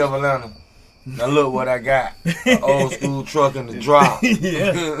tell the city of niggas. Atlanta. Now look what I got. An old school truck in the drop. Yeah.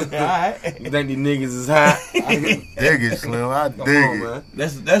 Alright. You think these niggas is hot? Dig it, Slim. I dig Come on, it. man.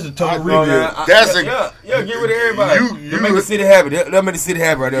 That's a I total know rebuild. that. That's a- yeah, get rid of everybody. You- That make the city happy. That make the city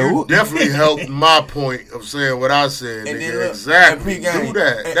happy right there. You Ooh. definitely helped my point of saying what I said, And then nigga. look, Exactly. and pre-game. Do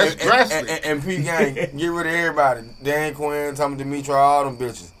that. That's drastic. And pre-game, get rid of everybody. Dan Quinn, Tommy Demetra, all them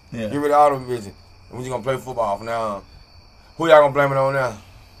bitches. Yeah. Get rid of all them bitches. And we just gonna play football from now on. Who y'all gonna blame it on now?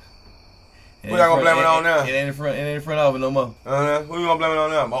 Who y'all gonna blame it on now? It ain't in front of it no more. Who you gonna blame it on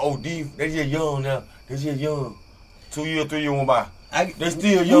now? My OD, they just young now. They just young. 2 years, 3 years went by. They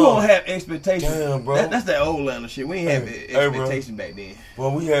still You young. don't have expectations. Damn, bro. That's that old Atlanta shit. We ain't have Hey, bro. expectations back then.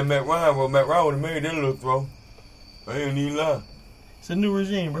 Well, we had Matt Ryan. Well, Matt Ryan would have made that little throw. I ain't even lie. It's a new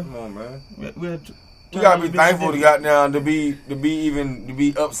regime, bro. Come on, man. We You gotta be thankful to got down to be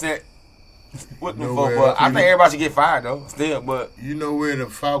upset with them folks. But I think everybody should get fired though. Still, but You know where the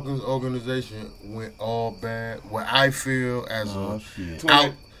Falcons organization went all bad? Where I feel as Oh a shit.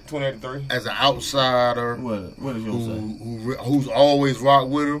 out 2083. as an outsider What is your say? who's always rocked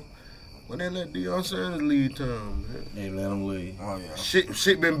with him. When they let Deion Sanders lead town, man. They let him leave. Oh yeah.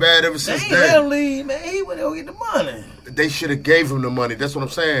 Shit been bad ever They since ain't let him then. leave, man. He went to go get the money. They should have gave him the money. That's what I'm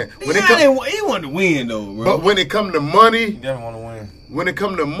saying. When it He come, wanted to win though, bro. but when it come to You money, definitely want to win, when it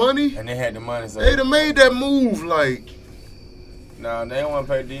come to money, and they had the money. So they'd have made that move. Like nah, they don't want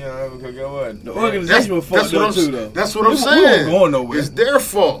to pay Deion because guess what? The organization was fucked up too, though. That's what I'm We saying. weren't going nowhere. It's their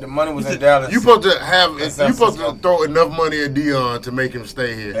fault. The money was in Dallas. You supposed to have. You That's San supposed to Francisco. throw enough money at Deion to make him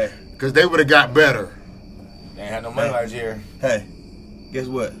stay here, Hey. because they would have got better. They ain't had no money last year. Hey, guess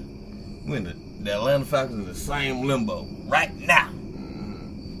what? We in the Atlanta Falcons in the same limbo right now.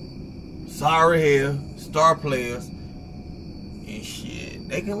 Sorry hell, star players, and shit.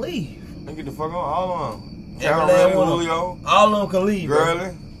 They can leave. They get the fuck on all of them. Every Calvin last Ridley, one of them. Julio, All of them can leave, bro.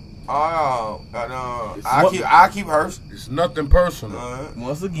 Gurley. Oh, It's I keep Hurst. It's nothing personal.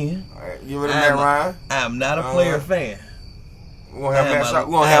 Once again, Get rid of Matt Ryan. I'm not a player fan. We're gonna have Matt Shaw.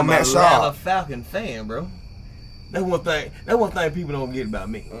 We're gonna I'm have a Matt Atlanta Shaw. Falcon fan, bro. That's one thing. That's one thing people don't get about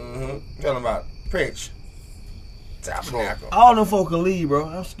me. Tell them about Pitch. Tabernacle. All them folk can leave, bro.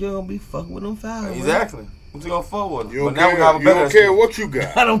 I'm still gonna be fucking with them Falcons. bro. Exactly. What you gonna forward? You don't But now we care. have a You better. don't care what you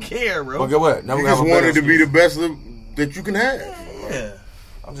got. I don't care, bro. But get what? Now You we have just a better. wanted to be the excuse. best that you can have. Yeah.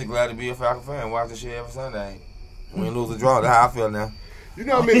 I'm just glad to be a Falcon fan. Watch this shit every Sunday. Win, lose, or draw. That's how I feel now. You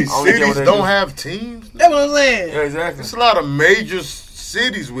know how many I don't care cities what they don't do. have teams? That's what I'm saying. Yeah, exactly. It's a lot of major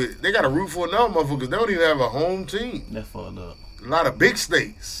cities with. They got to root for another motherfuckers. They don't even have a home team. That's fucked up. A lot of big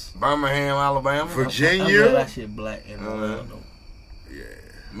states. Birmingham, Alabama, I'm glad that Virginia. shit black in Orlando.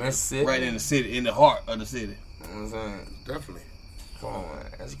 Mississippi. Right in the city, in the heart of the city. You know what I'm saying? Definitely. Come on, man.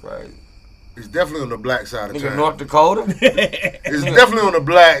 That's crazy. It's definitely on the black side of Nigga, town. North Dakota. It's definitely on the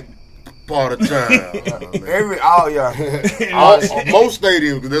black part of town. Yeah. Most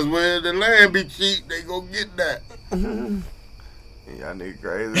stadiums, 'cause that's where the land be cheap. They go get that. Y'all nigga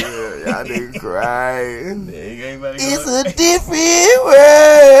crazy. Y'all nigga crying. It's a different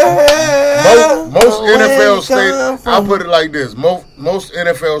world. Most NFL stadiums, I'll put it like this. Most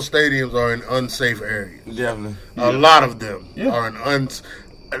NFL stadiums are in unsafe areas. Definitely. A lot of them are in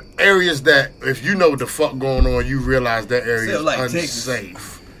areas that if you know what the fuck going on, you realize that area is like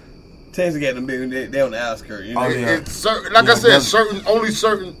unsafe. Texas got them big, they on the outskirts. You know? It's certain, like I said, certain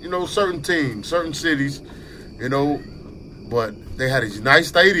teams, certain cities, but they had these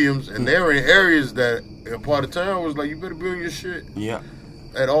nice stadiums, and they were in areas that a part of town was like, you better bring your shit. Yeah.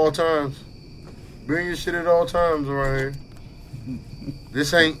 At all times. Bring your shit at all times around here.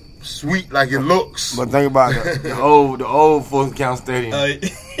 This ain't sweet like it looks. But think about the old Fulton County Stadium. That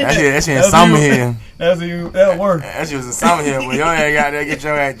shit in That's summer you. here. That'll work. That shit was in summer here, but your ass got there, get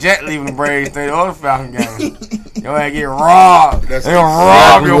your ass jet leaving the Braves Stadium or the Falcon game. Your ass get robbed. That's they gonna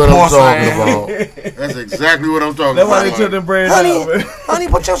rob your what I'm poor talking son. about. That's exactly what I'm talking That's about. why they took them Braves out. Honey,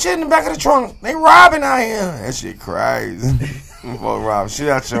 put your shit in the back of the trunk. They robbing out here. That shit crazy. Them folks rob shit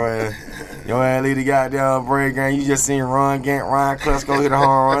out your ass. Your ass leave the goddamn Brave game. You just seen Ryan Clutch go hit a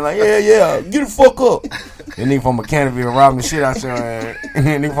home run. Like, yeah, get the fuck up. That nigga from Mechanicsville robbing the shit out your ass.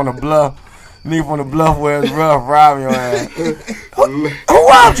 Nigga from the bluff. Nigga from the bluff where it's rough robbing your ass. Who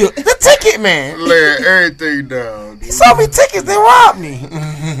robbed you? The ticket man. Laying everything down. He sold me tickets. They robbed me.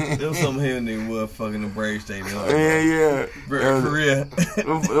 There was some here nigga was fucking the Braves Stadium. Yeah. For real.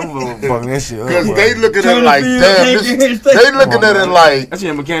 Them fucking that shit up. Because they looking at it like, damn, they looking at it like. That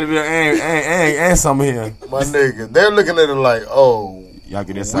shit in Mechanicsville and some here. My nigga, they're looking at it like, oh. Y'all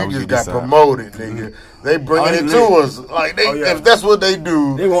get that we just got promoted, nigga. They bringing it to us. Like, if that's what they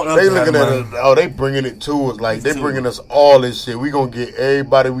do, they looking at it, they bringing it to us. Like, they bringing us all this shit. We gonna get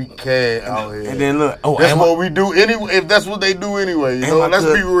everybody we can out here. And then look, that's what we do anyway. If that's what they do anyway, let's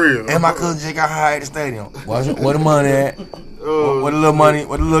be real. And my cousin Jake got hired at the stadium. Where the money at? Where the little money,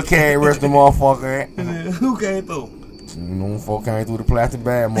 where the little cash rest the motherfucker at? Who came through? Folk came through the plastic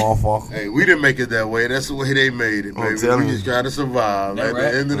bag, motherfucker. Hey, we didn't make it that way. That's the way they made it, baby. We just try to survive. At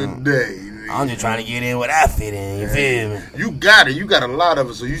the end of the day, I'm just trying to get in what I fit in. You feel me? You got it. You got a lot of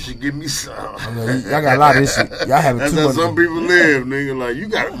it, so you should give me some. Y'all got a lot of this shit. Y'all having That's too how much. some people live, nigga. Like, you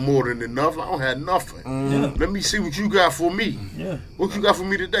got more than enough. I don't have nothing. Let me see what you got for me. Yeah. What you got for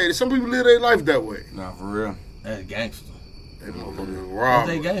me today? Some people live their life that way. Nah, for real. That's gangster. They motherfuckers rob.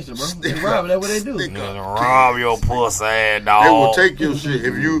 They gangster, bro. They rob. That's what they do. Rob your pussy ass, dog. They will take your shit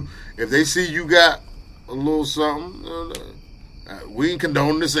if they see you got a little something. We ain't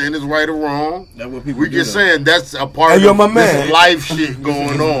condoning this saying it's right or wrong. That's what people we do. just saying that's a part of this life shit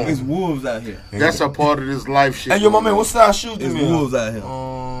going on. It's wolves out here. That's a part of this life shit. Hey, yo, my man, what size shoes do you It's wolves out here.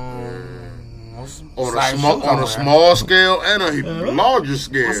 On a small scale and a larger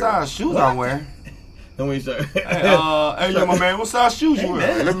scale. What size shoes I wear? Hey, yo, my man, what size shoes you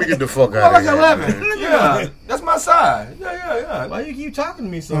wear? Let me get the fuck out of here. Like 11. Yeah, that's my size. Yeah. Why you keep talking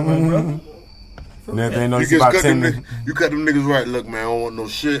to me so much, bro? You cut them niggas right. Look, man, I don't want no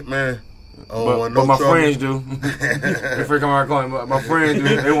shit, man. But my friends do. They freak on my corner. My friends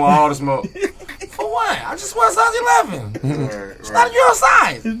do. They want all the smoke. For what? I just wear size 11. It's not your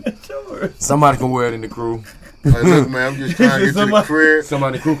size. Sure. Somebody can wear it in the crew. Like, look, man, I'm just trying to get to the crib.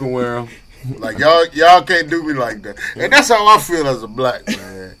 Somebody in the crew can wear them. Like, y'all can't do me like that. And that's how I feel as a black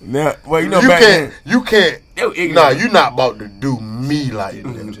man. Yeah, well, you can't. Nah, you're not about to do me like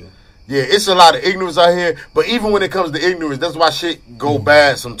that. Yeah, it's a lot of ignorance out here, but even when it comes to ignorance, that's why shit go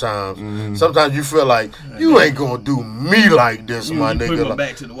bad sometimes. Sometimes you feel like, you ain't gonna do me like this, my nigga. Like,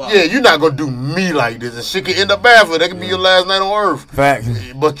 back to the wall. Yeah, you're not gonna do me like this. And shit can end up bad for you. That could be your last night on earth. Fact.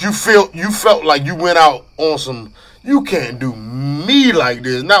 But you felt like you went out on some, you can't do me like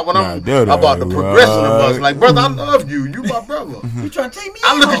this. Not when I'm about the progression of us. Like, brother, I love you. You my brother. You trying to take me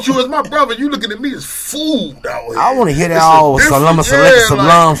I look at you as my brother. You looking at me as food out here. I want to hear that all salam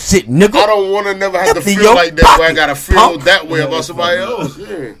shit, nigga. I don't want to never have to feel like that where I got to feel that way about somebody else. Yeah.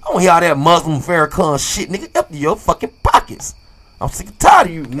 I don't hear all that Muslim Farrakhan shit, nigga. Up to your fucking pockets. I'm sick and tired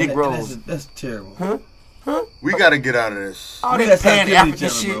of you, Negroes. That's terrible. Huh? We got to get out of this. All that pan-African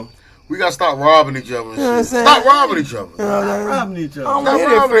shit. Bro. We got to stop robbing each other and shit. Stop robbing each other. Stop robbing each other. Stop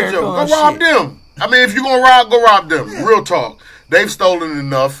robbing each other. Go rob them. I mean, if you're going to rob, go rob them. Real talk. They've stolen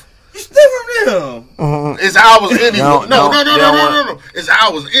enough. You steal from them. It's ours anyway. No. It's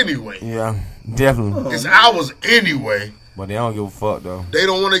ours anyway. Yeah, definitely. It's ours anyway. But they don't give a fuck though. They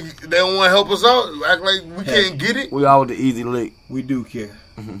don't want to. They don't want to help us out. Act like we can't get it. We all with the easy lick. We do care.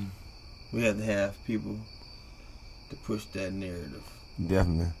 We have to have people to push that narrative.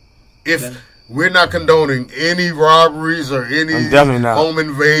 Definitely. If we're not condoning any robberies or any I'm definitely not. home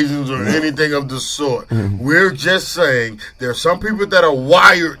invasions or anything of the sort. We're just saying there are some people that are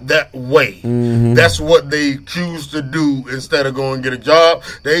wired that way. That's what they choose to do instead of going and get a job.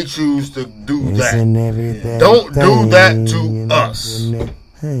 They choose to do that. Don't do that to us.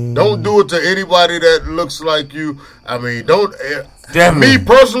 Don't do it to anybody that looks like you. I mean, don't. Definitely. Me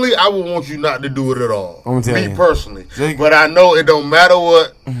personally, I would want you not to do it at all. I'm telling Me you. personally, but I know it don't matter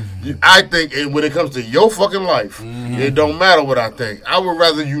what I think. And when it comes to your fucking life, it don't matter what I think. I would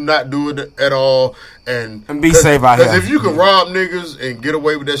rather you not do it at all and be safe out here. Because if you can rob niggas and get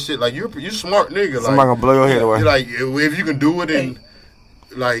away with that shit, like you smart nigga. Somebody like, gonna blow your head away. Like if you can do it and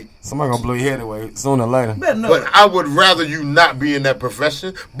like somebody gonna blow your head away sooner or later. But I would rather you not be in that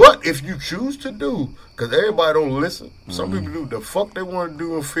profession. But if you choose to do, because everybody don't listen. Some people do the fuck they want to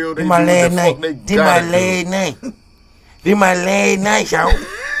do and feel they do my last the night. fuck they This gotta my do. last night. This my last night, y'all.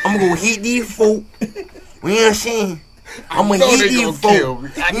 I'm gonna hit these folk. You know what I'm saying? I'm gonna know hit they these gonna folk. kill me.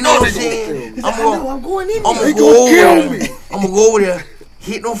 You know what I'm saying? I'm going in. gonna go over there. I'm gonna go over there,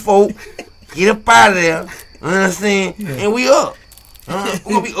 hit them folk, get up out of there. You understand? And we up. We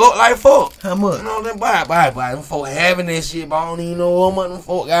gonna be up like fuck. How much? You know, then bye. Them folk having that shit, but I don't even know how much them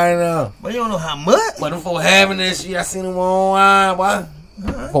folk got in there. But you don't know how much? But them folk having that shit, I seen them online,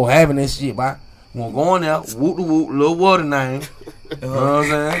 boy. Folk having that shit, boy. We gonna go in there, whoop the whoop, little water name. You know what I'm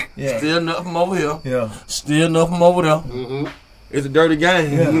saying? Yeah. Still nothing from over here. Yeah. Still nothing from over there. It's a dirty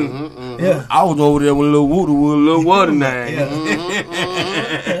game. Yeah. I was over there with a little whoop the whoop, little water name.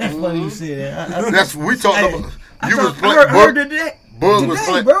 That's funny you said that. That's we talking about. You was I playing. heard that. Bug was today,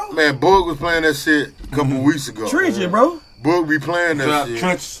 playing. bro. Man, Bug was playing that shit a couple weeks ago. Trenching, bro. Bug be playing that shit.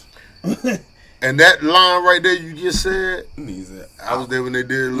 Trench. And that line right there you just said, I was there when they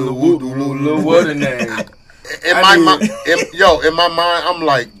did a little whoop, Little water name. In my mind, in my mind, I'm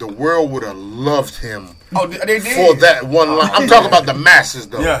like, the world would have loved him Oh, they did. for that one line. I'm talking about the masses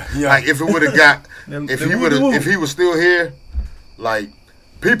though. Yeah. Like if it would have got, Them- if them he would have, woo-woo. if he was still here, like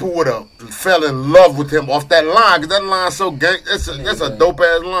people would have fell in love with him off that line because that line's so gang. That's a dope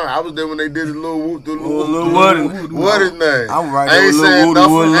ass line. I was there when they did the little whoop, the Little water. what his name? I'm right I there ain't with saying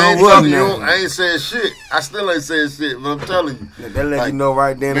Lil Woody, nothing. I ain't Lil telling Woody you. now. I ain't saying shit. I still ain't saying shit. But I'm telling you, They let you know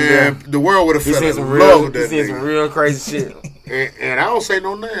right then and man, there. the world would have He fell said some in love real, with he that said some nigga. real crazy shit. And I don't say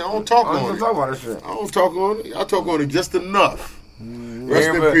no name. I don't talk I on don't it. talk about that shit. I don't talk on it. I talk on it just enough. Rest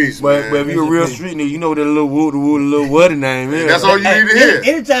in peace, but, man. But if you a real street nigga, you know what that little wood, little water name is. That's all you need to hear.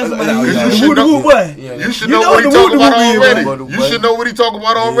 Anytime somebody You uses should the know- woo boy. Yeah. You should You know know what he what the talking about woo-doo is, already. right? You should know what he talking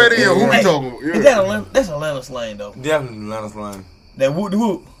about already and who he Hey, talking about. Is Yeah. that that's Atlanta slang though. Definitely Atlanta's line. That whoop the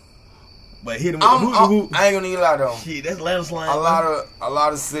whoop. But hit him with the whoop the whoop. I ain't gonna even lie though. Shit, that's Atlanta slang. A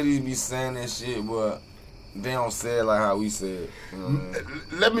lot of cities be saying that shit, but they don't say it like how we say it. You know what I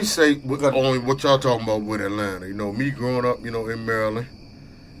mean? Let me say on what y'all talking about with Atlanta. You know, me growing up, you know, in Maryland,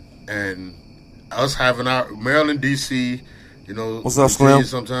 and us having our Maryland, DC. You know, What's up, Virginia,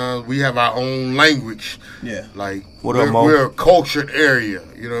 Slim? sometimes we have our own language. Yeah. Like What up, Mo? we're a cultured area.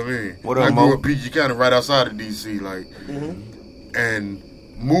 You know what I mean? What up, I Mo? grew up PG County, right outside of DC. Like, and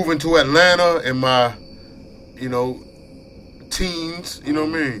moving to Atlanta in my, you know, teens. You know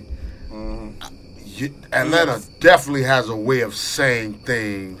what I mean? Atlanta definitely has a way of saying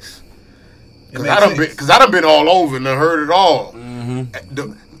things. Cause I done been all over and I heard it all.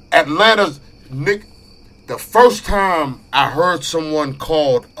 Atlanta's Nick. The first time I heard someone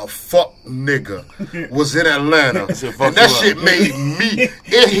called a fuck nigga was in Atlanta, and that shit made me.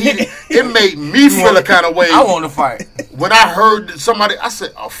 It made me feel a kind of way. I want to fight. When I heard somebody, I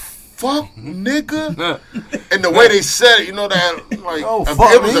said a fuck nigga, and the way they said it, you know that like Oh,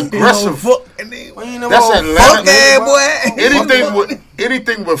 fuck, it was nigga. aggressive. That's Fuck Atlanta. that boy.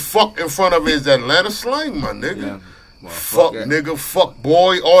 Anything with fuck in front of it is Atlanta slang, my nigga. Yeah. Fuck that. nigga, fuck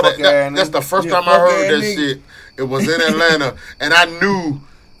boy, all Fuck that. ass That's nigga. the first Yeah, time I fuck heard ass that nigga. shit. It was in Atlanta, and I knew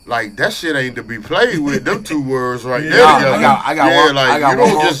like that shit ain't to be played with. Them two words right there. I together. got yeah, one- like I got you one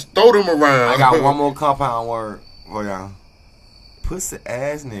don't more. just throw them around. I got one more compound word for y'all. Pussy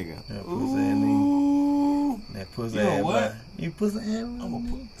ass nigga. Yeah, pussy ass nigga. Ooh. That pussy You know ass what? boy. You pussy ass I'm a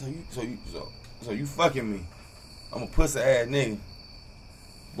nigga. so you fucking me. I'm a pussy ass nigga.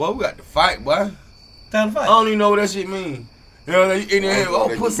 Boy, we got to fight, boy. Time to I fight. don't even know what that shit mean. You know, like, in your head, oh,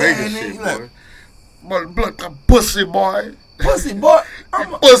 They pussy Vegas ass shit, nigga. You like, boy. But a pussy boy, pussy boy.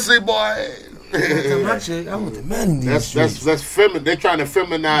 I'm a pussy boy. my chick. I want the man in these That's feminine. They're trying to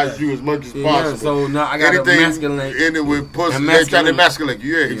feminize you as much as Yeah, possible. so now I got to Anything masculate. in it with pussy, they trying to Emasculate. emasculate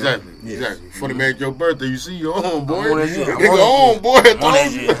you. Yeah, exactly. Yes. Exactly. Funny man, your birthday. You see your own boy. I'm on that shit. I'm Nigga on on boy. I'm on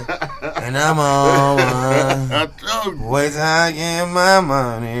that shit. And I'm on one. I told you. Wait till I get my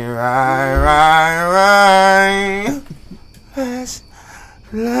money right. Let's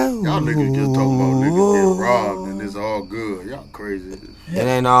low. Y'all niggas just talking about niggas get robbed and it's all good. Y'all crazy. It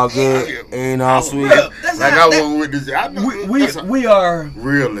ain't all good. It ain't all sweet. Bro, that's Like how, I went with this. I know, we are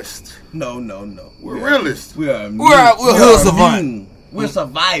realist. no. We're realists. We are We're hood savant. immune. We're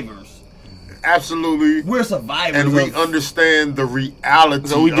survivors. Absolutely. We're survivors. And we of, understand the reality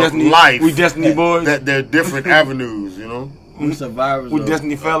So we of Destiny, life. we Destiny boys. That there are different avenues, you know? we're survivors. We of,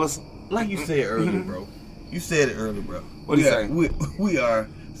 Destiny fellas. like you said earlier, bro. You said it earlier, bro. What do you say? We are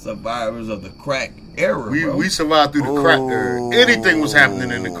survivors of the crack era, bro. We survived through the crack era. Anything was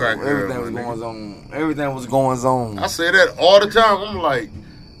happening in the crack era. Everything was my going nigga. on. Everything was going on. I say that all the time. I'm like,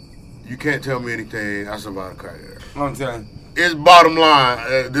 you can't tell me anything. I survived the crack era. I'm telling you. It's bottom line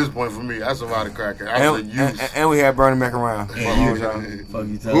at this point for me. I survived the crack era. I was a youth. And we had Bernie Mac around. Fuck Who? you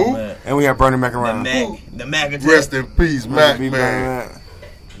talking about? And we had Bernie Mac The around. Mac attack. Rest in peace, Mac, Be man.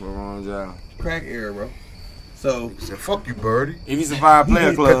 Bernie Mac. Job. Crack era, bro. So He said, fuck you, Birdie. If you survive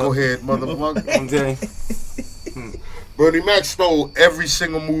Player Club, Picklehead motherfucker. I'm telling you. Bernie Mac stole every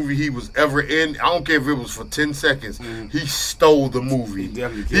single movie he was ever in. I don't care if it was for 10 seconds. He stole the movie. He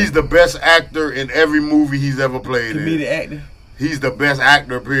definitely did. He's the best actor in every movie he's ever played comedic in. actor. He's the best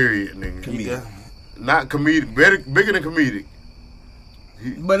actor, period, nigga. He def- Not comedic. Bigger than comedic.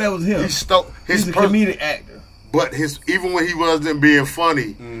 But that was him. He stole his He's a per- comedic actor. But even when he wasn't being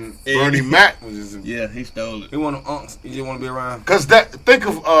funny, Mm. Bernie Mac. was just- Yeah, he stole it. He want to unks. He just want to be around. Cause think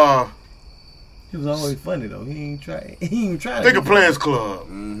of He was always funny though. He ain't try. He ain't try. think of Players Club.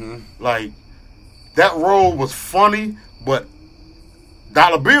 Mm-hmm. Like that role was funny, but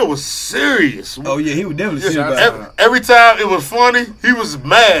Dollar Bill was serious. Oh yeah, he was definitely serious Yeah, about it. Every time it was funny, he was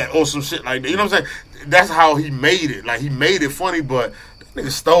mad or some shit like that. You know what I'm saying? That's how he made it. Like he made it funny, but that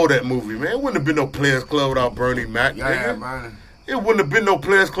nigga stole that movie, man. It wouldn't have been no Players Club without Bernie Mac, Yeah, nigga. man. It wouldn't have been no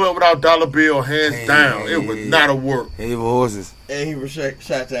Players Club without Dollar Bill, hands down. It would not have worked. Evil horses. And he was shot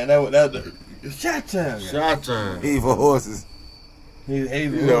time. That was the shot time. Shot time. Evil horses. He You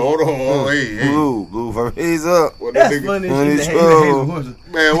know, hold on, hey. Blue for he's up. What that That's nigga, funny. When He's it's the cold. horses.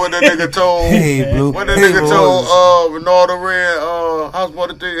 man, what that nigga told? Hey, Blue. What that Hey, nigga horses. told Renaldo Rand, house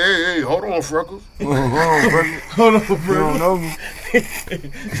party thing? Hey, hold on, Freckles. Hold on, You bro. don't know me.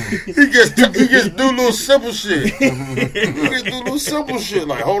 He just do little simple shit. He just do little simple shit.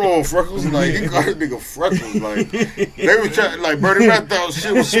 Like, hold on, Freckles. Like, he got his nigga Freckles. Like, they was trying, like, Bernie Mac thought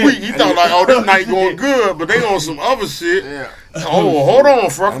shit was sweet. He thought, like, oh, this night going good, but they on some other shit. Yeah. Oh, hold on,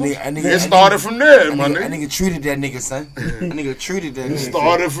 Freckles. It started from there, my That nigga. nigga treated that nigga, son. That nigga treated that It nigga.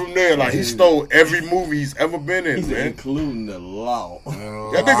 started from there. Like, he stole every movie he's ever been in, He's man. including the law.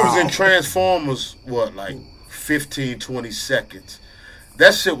 That nigga was in Transformers, what, like 15, 20 seconds.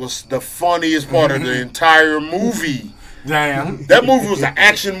 That shit was the funniest part of the entire movie. Damn. That movie was an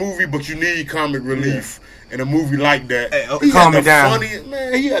action movie, but you need comic relief in a movie like that. Hey, He calm had it the down. funniest,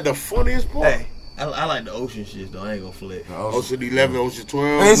 man, he had the funniest part. Hey, I like the ocean shit though. I ain't gonna flip. Ocean 11, Ocean I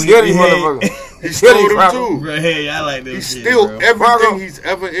 12. ain't scared of you, Yeah. motherfucker. He stole them Rock. too. Bro, hey, I like this He shit, stole bro. everything he's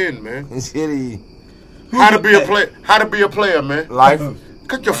ever in, man. Ain't scared of you. How to be a player? How to be a player, man? Life.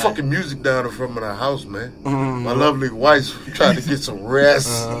 Cut your fucking music down in front of the house, man. My lovely wife's trying to get some rest.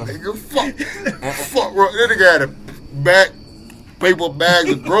 Nigga, fuck, bro. That nigga had a paper bag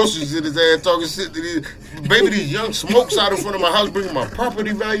of groceries in his ass, talking shit to these. Baby, these young smokes out in front of my house, bringing my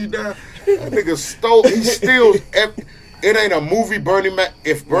property value down. That nigga stole. He steals. It ain't a movie. Bernie Mac.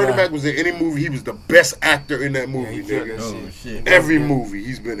 If Bernie Mac was in any movie, he was the best actor in that movie, he killed nigga. that Oh shit. Every movie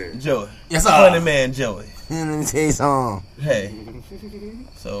he's been in. Joey. Yes, sir. Funny man, Joey. Let me tell you something. Hey.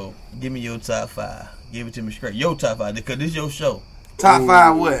 So give me your top 5. Give it to me straight. Your top 5, because this is your show. Top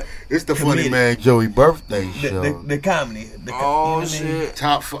 5 what? It's the Funny Comedic. Man Joey birthday The, show. the comedy. The, Oh, you know what I mean? shit.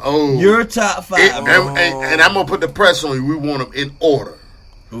 Top. Oh, Your top 5. and I'm gonna put the press on you. We want them in order.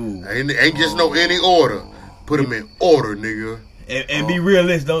 Ooh. Ain't just no any order. Put them in order, nigga. And be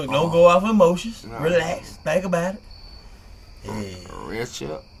realistic. Don't go off emotions. Relax. Think about it. Yeah. Rich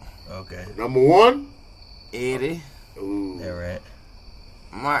up. Okay. Number 1. Eddie. Ooh. All right.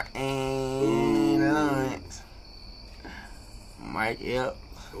 Martin Lawrence. Mike Epps.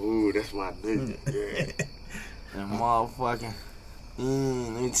 Ooh, that's my nigga. Yeah. And motherfucking.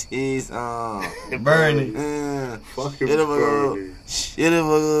 Let me tell you something. Bernie. Fucking Shit of a Bernie. Shit of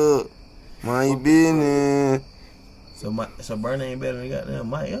a Mind your business. So Bernie ain't better than goddamn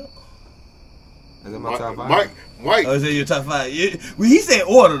Mike up. Is that my top 5? Mike. Oh, is that your top 5? Yeah. Well, he said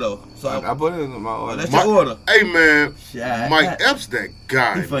order though. So I put it in my order. that's your order. Hey man, Shit. Mike Epps that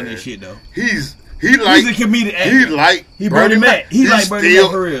guy. He funny man. as shit though. He's He's a comedic actor. He Bernie Mac. He like Bernie Mac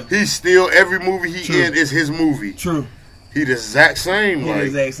for real. He's still every movie he True. in is his movie. True. He the exact same. He the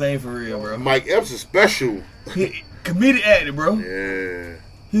exact same for real, bro. Mike Epps is special. He, comedic actor, bro. Yeah.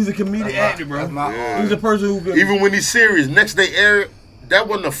 He's a comedic actor, bro. Yeah. He's a person who could, Even when he's serious, Next Day Air, that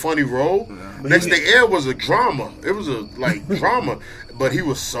wasn't a funny role. Next Day Air was a drama. It was a drama, but he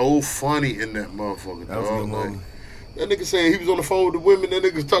was so funny in that motherfucker. That was a good movie. That nigga saying he was on the phone with the women. That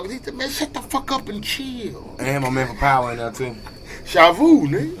nigga was talking. He said, "Man, shut the fuck up and chill." And my man for Power in there too. Shavu,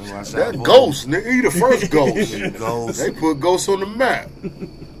 nigga. That's That Shavu. Ghost, nigga. He the first Ghost. Ghost. They put Ghost on the map.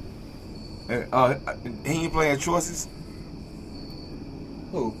 He ain't playing Choices.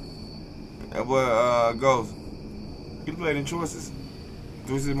 who? That boy Ghost. He played in Choices.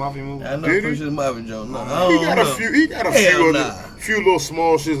 Twisted Mafia movie. I know Did he? Christian Marvin Jones. No, He got a few. He got a few, few little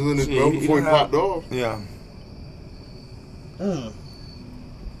small shits in his Shit, belt he before he done popped off. Yeah.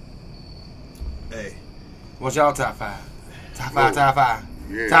 Hey, What's y'all top 5? Top 5, top 5.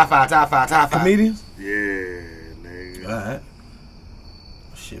 Yeah. Top 5, top 5, top 5. comedians. Yeah, nigga. All right.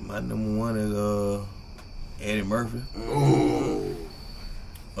 Shit, my number 1 is Eddie Murphy. Ooh.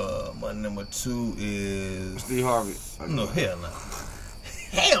 My number 2 is Steve Harvey. no, hell no.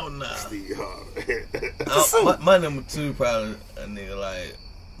 Hell no. Steve Harvey. My number 2 probably a nigga like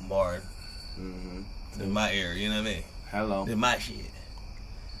Martin. In my area, you know what I mean? Hello. In my shit.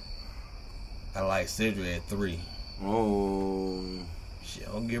 I like Cedric at 3. Oh. Shit,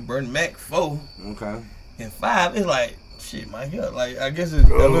 I'm gonna give Bernie Mac 4. Okay. And 5, it's like, shit, my God. Like, I guess it's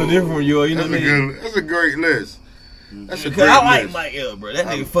a little different from yours, you know what I mean? That's a great list. That's a Because great I like list. Mike L, bro. That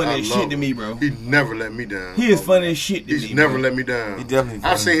nigga funny as love shit to him. me, bro. He never let me down. He is funny as shit to me. He's never bro. let me down. He definitely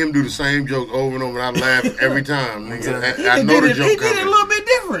I've funny. seen him do the same jokes over and over, and I laugh every time. Nigga. He I know did the it, he joke did it a coming. little bit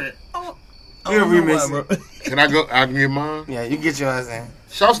different. I don't know why, bro. Can I go? I can get mine. Yeah, you get your ass in.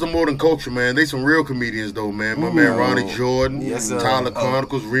 Shouts to More Than Culture, man. They some real comedians, though, man. My man Ronnie Jordan, Yes, sir. Tyler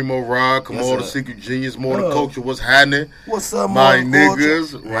Chronicles, Remo Rod, Kamal the sir. Secret Genius, More Than Culture. What's happening? What's up, My Mark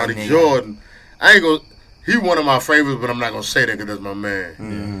niggas, Culture? Ronnie Right, nigga. Jordan. I ain't gonna. He one of my favorites, but I'm not gonna say that because that's my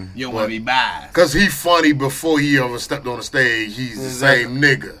man. You don't want to be biased. Cause he funny before he ever stepped on the stage. He's the same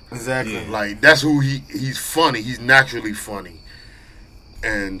nigga. Exactly. Like that's who he's funny. He's naturally funny.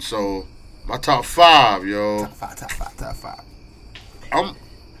 And so my top 5, yo. Top 5.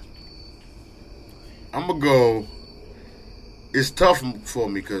 I'm gonna go. It's tough for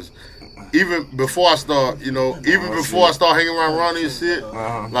me because even before I start, before I start hanging around Ronnie and shit,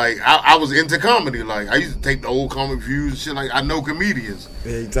 like I was into comedy. Like I used to take the old comic views and shit. Like I know comedians,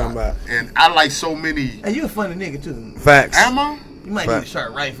 Yeah, you talking about and I like so many. Hey, you a funny nigga, too. facts. Am I? You might Right. need to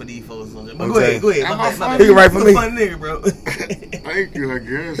start writing for these folks. But I'm go ahead, saying. go ahead. Am My I bad, funny? my He bad. can write for You me. a funny nigga, bro. Thank you, I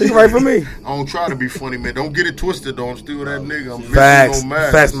guess. You can write for me. I don't try to be funny, man. Don't get it twisted, though. I'm still that nigga. I'm Facts. Vince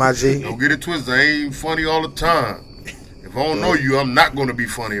O'Mac. Facts, my G. Don't get it twisted. I ain't funny all the time. If I don't know you, I'm not going to be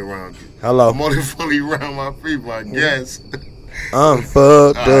funny around you. Hello. I'm only funny around my people, I guess. I'm fucked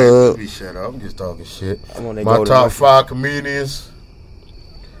All right, let up. me shut up. I'm just talking shit. I'm on that My golden top record. 5 comedians.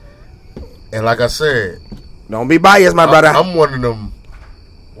 And like I said, Don't be biased, my brother. I'm one of them.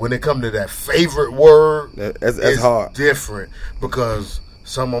 When it come to that favorite word, That's it's hard. different because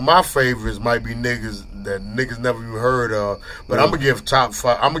some of my favorites might be niggas that niggas never even heard of. But I'm gonna give top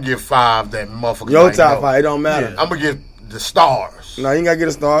 5. I'm gonna give 5 that motherfuckers. Your might top know. 5, it don't matter. I'm gonna give the stars. No, you ain't gotta get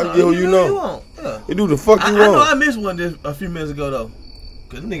a star. You get who you You know. won't. Yeah. You do the fuck I you know I want. missed one just a few minutes ago, though.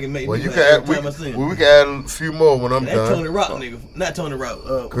 Because nigga made Well, me you laugh can add, every time I seen him. we can add a few more when I'm That done. Tony Rock nigga. Not Tony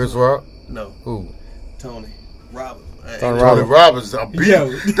Rock. Chris Rock. No, Who? Tony Roberts. Tony Tony Roberts. Robbins. A beat. Yo.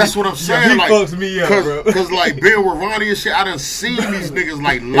 That's what I'm saying. he like, fucks me up, bro. Cause like being with Ronnie and shit, I done seen these niggas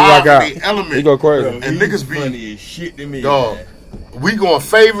like He live rock out. in their element. He go crazy. Bro, And he's niggas be- funny as shit to me. Dog. Man. We going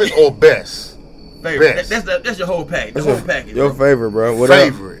favorite or best? Favorite. Best. That's your whole package. The whole package. Your bro. favorite, bro. What up?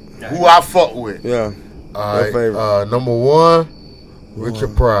 Favorite. Who I fuck with. Yeah. All right. favorite. Number 1,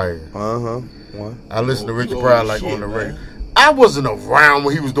 Richard Pryor. One. I listen to Richard Oh, Pryor like shit, on the man. radio. I wasn't around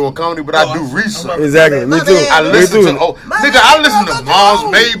when he was doing comedy, but I do research. Exactly. Me too. I listen to Me too. I listen to Miles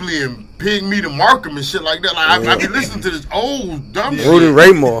Mabley and Pig Meat and Markham and shit like that. Like I be listening to this old dumb Rudy shit.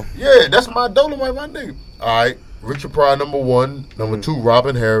 Raymore. Yeah, that's my Dolomite, my nigga. All right, Richard Pryor number 1, number 2,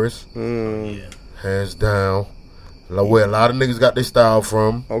 Robin Harris, hands down. Like where a lot of niggas got their style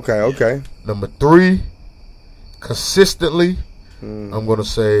from. Okay. Number 3, consistently, I'm gonna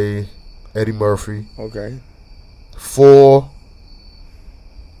say Eddie Murphy. Okay. 4,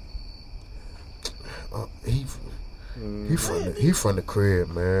 He from the crib,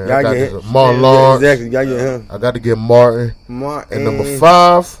 man. Y'all I got get this Martin Lawrence. Exactly. Y'all get him. I got to get Martin. Martin. And number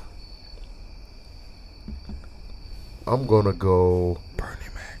 5, I'm gonna go Bernie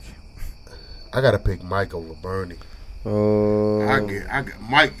Mac. I gotta pick Mike over Bernie. Oh. I get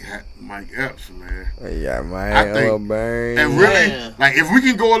Mike Epps, man. Yeah, man. I think- Bernie. And really, Damn. like if we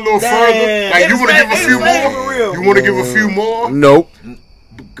can go a little Damn. further, like you want to give a few more. Real. You want to give a few more. Nope.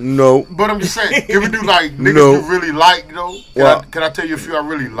 Nope. But I'm just saying, can we do like niggas No. you really like, you know? Well- Can I tell you a few I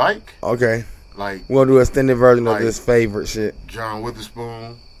really like? Okay. Like We're gonna do an extended version Like- of this favorite shit. John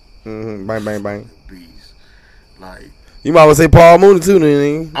Witherspoon, Bang, bang, bang. Bees. Like You might well say Paul Mooney too,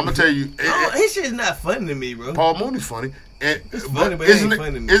 then. I'm gonna tell you, His shit's not funny to me, bro. Paul Mooney's funny. And It's funny, but it isn't ain't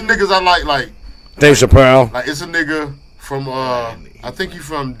funny to me. it's niggas I like Dave Chappelle. like it's a nigga from I think he's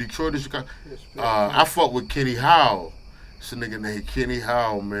from Detroit or Chicago. I fuck with Kenny Howell. It's a nigga named Kenny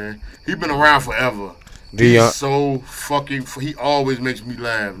Howell, man. He been around forever. Dion, He's so fucking. He always makes me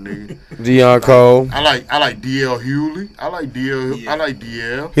laugh, nigga. Dion Cole. I like DL Hewley. I like DL. Yeah. I like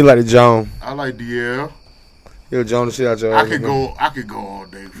DL. He like the Joan. I like DL. He'll Joan the shit out your I ass. could go all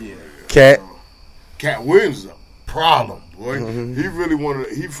day. For real. Cat. Cat Williams is a problem, boy. Mm-hmm. He really wanted.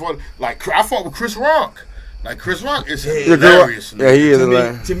 He fun. Like I fought with Chris Rock. Like Chris Rock is Yeah, hilarious. Yeah, he is To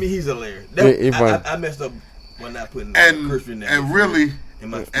like. me, he's hilarious. He funny. I messed up when not putting And Chris in there. and really in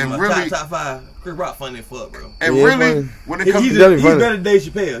my really- top 5, Chris Rock funny as fuck, bro. and Yeah, really funny. when it He's comes to definitely funny. better than Dave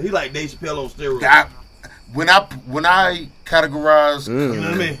Chappelle. He like Dave Chappelle on steroids. when I categorize You know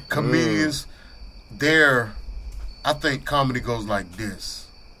what I mean? comedians, I think comedy goes like this.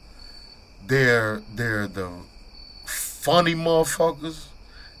 They're the funny motherfuckers,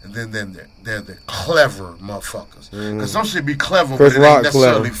 and then they're the clever motherfuckers. Because some shit be clever, Chris but it ain't Rock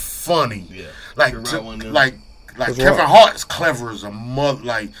necessarily clever. funny. Yeah. Like Chris to- Rock one of them. like Chris Kevin Rock. Hart's clever as a mother.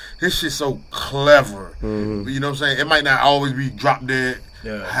 Like his shit's so clever. Mm-hmm. You know what I'm saying? It might not always be drop dead.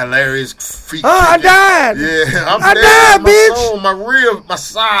 Yeah. Hilarious feet. I kicking. died. Yeah, I'm I dead. died, my bitch. Soul, my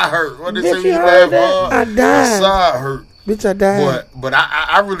side hurt. What they Bitch, say? you You heard laugh that? hard. I died. My side hurt. Bitch, I died. But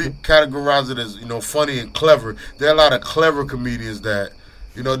I really categorize it as funny and clever. There are a lot of clever comedians that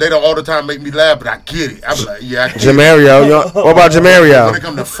they don't all the time make me laugh, but I get it. I be like, yeah, I get it. Jamario. What about When Jamario? it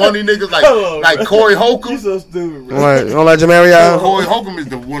comes to funny niggas Hold on, like bro. Corey You Holcomb. so stupid, bro. You don't like Jamario? Corey Holcomb is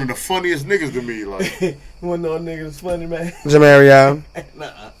one of the funniest niggas to me. Like You want to know a nigga that's funny, man? Jamario.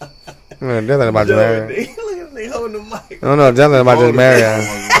 Nah. There's nothing about Look Jamario. at this nigga holding the mic. I don't know. There's nothing about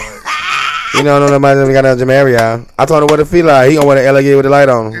Jamario. You know, nobody got no Jamario. I told him what it feel like. He gonna wear the alligator with the light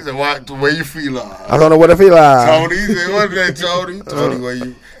on. he said, "What the way you feel?" I told him what it feel like. Tony, he said, "What's that, Tony?" Tony, where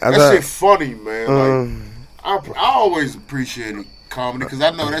you? I That thought- shit funny, man. Like I always appreciated comedy because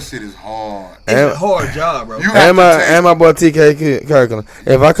I know that shit is hard. It's a hard job, bro. You have And my boy TK Kirkland.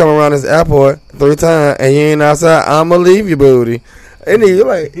 If I come around this airport 3 times and you ain't outside, I'ma leave your booty. And then you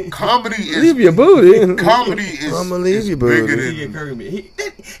like, comedy is leave your booty. comedy is I'ma leave is you, booty. bigger He than encouraged me.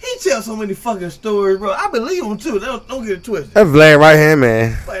 He tells so many fucking stories, bro. I believe him too. Don't get it twisted. That's Vlad right hand,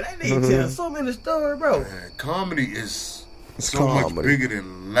 man. Like that nigga tells so many stories, bro. man, comedy is It's so much comedy. bigger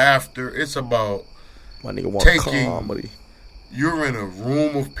than laughter. It's about My nigga want Taking- comedy. you're in a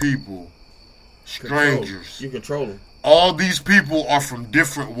room of people, strangers. You control him. All these people are from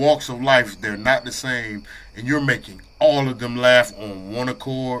different walks of life. They're not the same, and you're making all of them laugh on one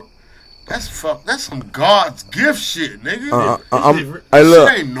accord. That's some God's gift shit, nigga. Hey, look.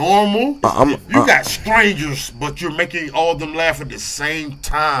 Shit ain't normal. I'm- You got strangers, but you're making all of them laugh at the same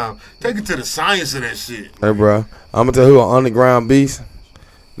time. Take it to the science of that shit. Hey, bro. I'm gonna tell you who an underground beast.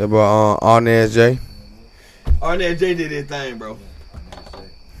 That boy Arnaz J. Arnett J did his thing, bro.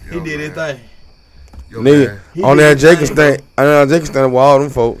 He Yo, did his man. thing. Yo, Nigga, man, He Arnaz did J his can thing, stand. Arnaz J can stand with all them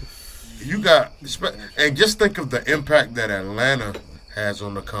folk. you got, and just think of the impact that Atlanta has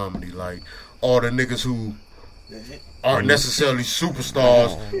on the comedy. Like all the niggas who aren't necessarily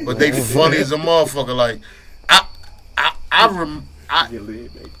superstars, but they funny as a motherfucker. Like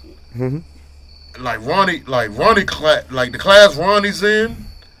like Ronnie, like the class Ronnie's in.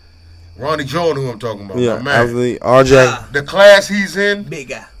 Ronnie Jordan, who I'm talking about, Yeah, my man. absolutely. RJ. The class he's in, Big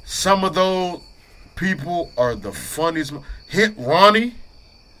guy. some of those people are the funniest. Hit Ronnie,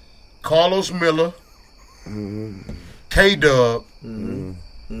 Carlos Miller, K-Dub.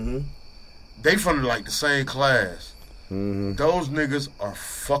 They from like the same class. Those niggas are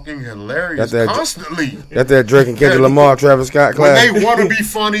fucking hilarious That's that- constantly. Got that Drake and Kendrick Lamar, Travis Scott When class. they want to be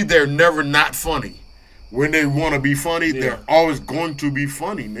funny, they're never not funny. When they want to be funny, they're always going to be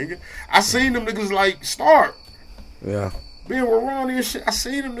funny, nigga. I seen them niggas like start. Yeah. Being with Ronnie and shit, I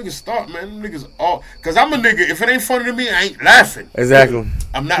seen them niggas start, man. Them niggas all, cause I'm a nigga. If it ain't funny to me, I ain't laughing. Exactly.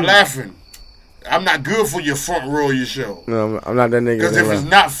 I'm not laughing. I'm not good for your front row of your show. No, I'm not that nigga. Because if it's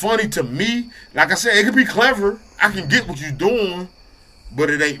not funny to me, like I said, it could be clever. I can get what you're doing, but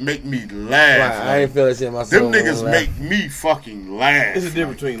it ain't make me laugh. Right, I ain't feel that shit in myself. Them niggas make me fucking laugh. It's a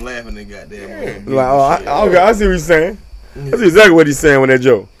difference between laughing and goddamn. Like, I see what he's saying. I see exactly what he's saying with that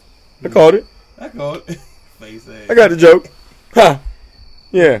joke. I called it. I called it. Face ass. I got the joke. Ha.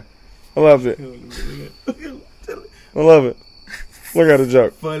 Yeah. I loved it. I love it. Look at the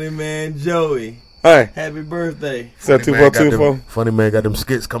joke. Funny man Joey. Hey. Happy birthday. Set 2424. Funny man got them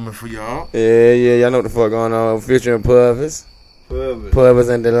skits coming for y'all. Yeah, y'all know what the fuck going on. Featuring Purvis. Purvis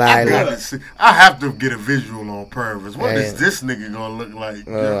and Delilah. I have to get a visual on Purvis. What is this nigga gonna look like?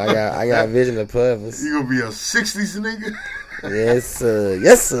 I got a vision of Purvis. You gonna be a 60s nigga? Yes, sir.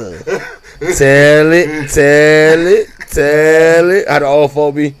 Yes, sir. Tell it. How the old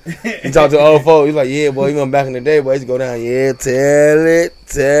folk be? You talk to the old folk, he's like, yeah, boy, you remember back in the day, boy, he used to go down, yeah, tell it.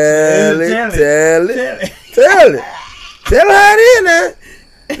 Tell it how it is now.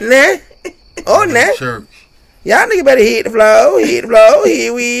 Oh, nah. Church. Y'all nigga better hit the floor.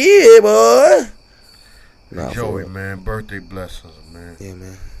 Here we is, boy. Nah, Joey, man, birthday blessings, man. Yeah,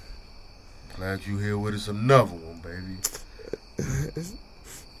 man. Glad you here with us. Another one, baby.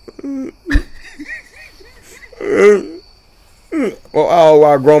 Well,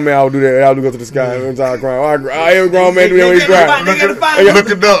 our grown man, I'll do that. I'll go to the sky every time I cry. I hear a grown man do that when he cry. Look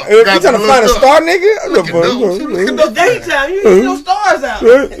it up. You trying to find a star, nigga? Look it up. Daytime, you see no stars out.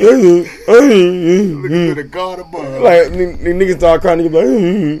 Look at the God above. Like, niggas start crying,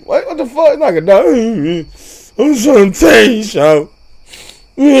 niggas like, what the fuck? It's like a dog. I'm trying to tell you, Sean.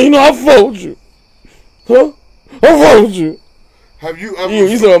 You know, I fought you. Huh? I fought you. Have you ever...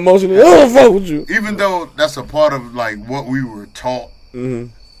 You so emotional. I fought you. Even though that's a part of, like, what we were taught,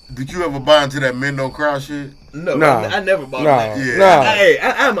 did you ever buy into that men don't cry shit? No, I never bought that. Yeah. Hey,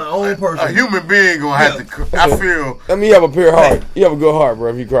 I'm my own person. A human being gonna have to cry. I feel... I mean, you have a pure heart. You have a good heart, bro,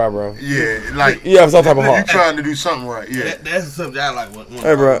 if you cry, bro. Yeah, like... You have some type of heart. You trying to do something right, yeah. That's the subject I like.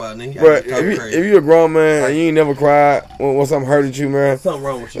 Hey, bro. But if you a grown man and you ain't never cried when something hurted you, man. Something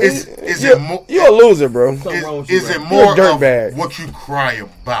wrong with you. You're a loser, bro. Is it more of what you cry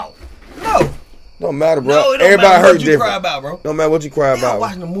about? No. Don't matter, bro. No, it don't Everybody matter hurt what you different. cry about, bro. No matter what you cry I about. was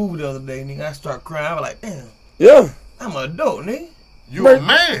watching a movie the other day, nigga. I start crying. I was like, damn. Yeah. I'm an adult, nigga. You a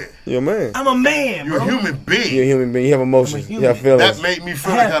man. You're a man. I'm a man, bro. You're a human being. You're a human being. You have emotions. You have feelings. That made me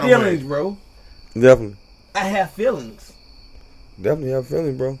feel I have kind of feelings, way. bro. Definitely. I have feelings. Definitely have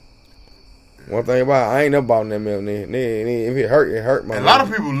feelings, bro. One thing about it, I ain't never bought that milk, nigga. If it hurt my A lot of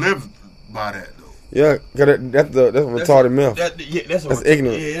people live by that, though. Yeah, cause that's retarded milk. That's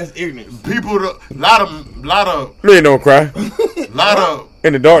ignorant. Yeah, that's ignorant. People, lot of Men don't cry. lot of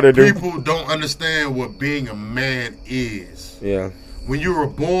In the dark they do. people don't understand what being a man is. Yeah. When you're a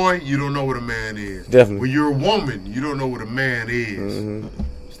boy, you don't know what a man is. Definitely. When you're a woman, you don't know what a man is.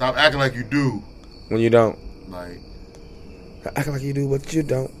 Stop acting like you do. When you don't. Like, act like you do, but you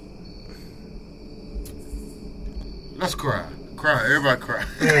don't. let's cry. Cry. Everybody cry.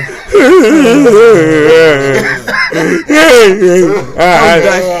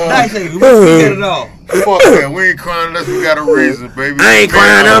 Dice, we get it all. Fuck that. We ain't crying unless we got a reason, baby. I ain't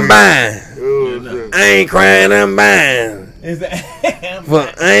crying, I'm buying. I ain't crying, I'm buying. I'm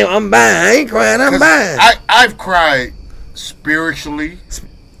buying. I ain't crying, I'm buying. I've cried spiritually.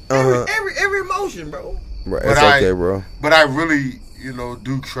 Every emotion, bro. Bro, it's okay, bro. But I really,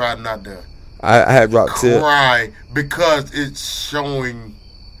 do try not to I had dropped cry because it's showing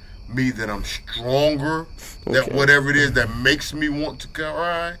me that I'm stronger. That whatever it is that makes me want to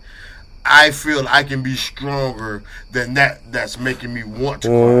cry, I feel I can be stronger than that's making me want to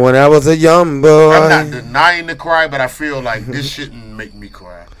cry. When I was a young boy. I'm not denying the cry, but I feel like this shouldn't make me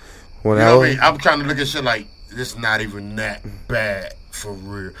cry. What I mean? I'm trying to look at shit like this not even that bad for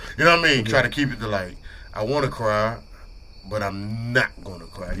real. You know what I mean? Try to keep it to like, I want to cry, but I'm not gonna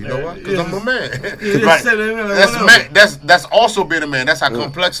cry. You know why? Because I'm a man. That's also being a man. That's how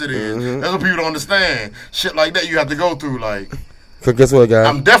complex it is. That's what people don't understand. Shit like that you have to go through. Like, cause guess what, guys?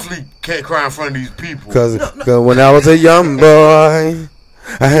 I'm definitely can't cry in front of these people. Cause when I was a young boy,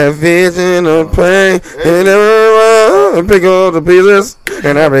 I had vision of pain, and everyone pick up the pieces,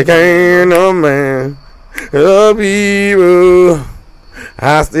 and I became a man. The people,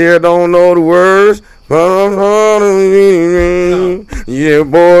 I still don't know the words. Yeah,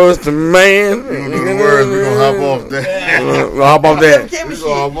 boys to man. You don't know the words, we gonna hop off that. Hop off that. We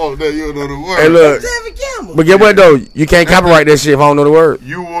gonna hop off that, you don't know the words. Hey, look. But get what though? You can't copyright that shit if I don't know the word.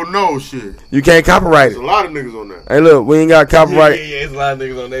 You will know shit. You can't copyright There's it. a lot of niggas on that. Hey, look, we ain't got copyright. Yeah, it's a lot of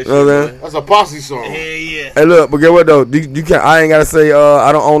niggas on that shit. You know what I'm saying? That's a posse song. Yeah. Hey, look, but get what though? You can't. I ain't gotta say.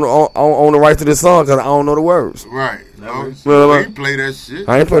 I don't own the rights to this song because I don't know the words. Right. No, Well, we play that shit.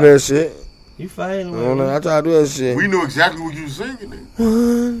 I ain't play that shit. You fighting? I try to do that shit. We knew exactly what you was singing. Then.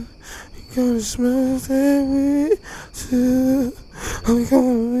 One, you gonna smell that way. Two, I'm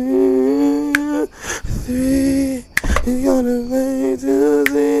gonna three, you gonna make to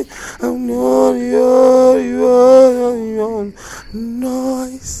see. I'm on your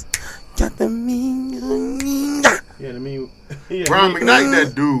noise. Got the mean. Yeah, the mean. Brian McKnight,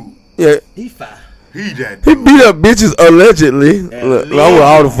 that dude. Yeah, He fine. He that he dude. beat up bitches allegedly. Look, I'm with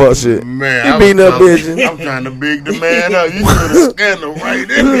all the fuck shit. Man, He I beating was up trying- bitches. I'm trying to big the man up. You should have scanned him right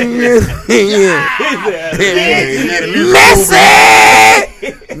in. Yeah.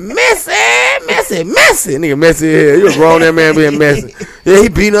 Messy. Nigga messy here. You a grown that man being messy. Yeah, he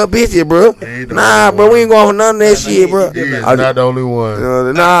beating up bitches, bro. Nah, bro, we ain't going for none of that shit, bro. He is not the only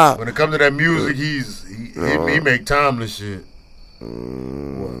one. Nah. When it comes to that music, he make timeless shit.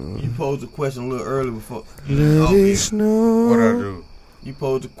 You posed a question a little early before. Let it snow. What I do? You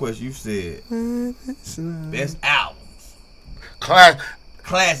posed a question. You said best albums. Classic.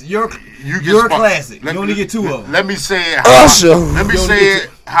 Your classic. You only get two of them. Let me say it. Usher. Let me You only say get it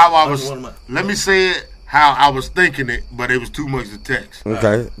how I was. One of mine. Let me say it how I was thinking it, but it was too much to text.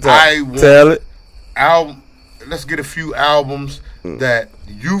 Okay. I want Tell it. Let's get a few albums that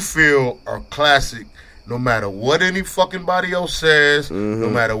you feel are classic, no matter what any fucking body else says, no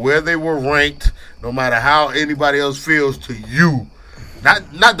matter where they were ranked, no matter how anybody else feels to you.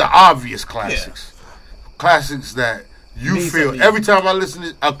 Not the obvious classics. Classics that you Means feel something. every time I listen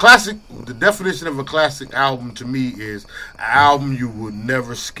to a classic. The definition of a classic album to me is an album you would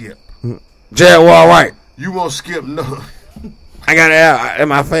never skip. Jaguar White. You won't skip no. I got it out. That's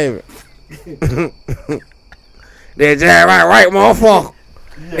my favorite. That Jaguar White motherfucker.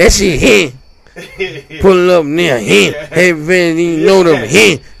 That shit hit. Pulling up near him. Hey, Van, you know them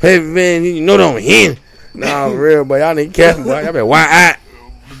him. Hey, Van, you know them him. Nah, for real, boy. Y'all need careful, boy. Y'all been wide-eyed.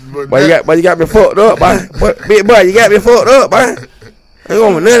 But you got me fucked up, boy. Big boy, you got me fucked up, boy. Ain't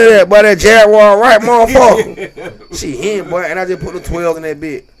going for none of that, boy. That Jaguar White motherfucker. She him, boy, and I just put the 12 in that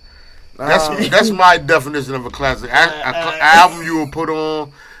bit. That's my definition of a classic. An album you will put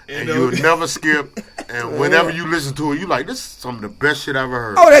on and you will never skip. And whenever you listen to it, you like, this is some of the best shit I ever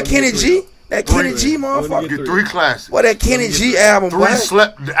heard. Oh, that Kenny G. That Kenny G motherfucker. Get three classics. Boy, that Kenny G album, boy.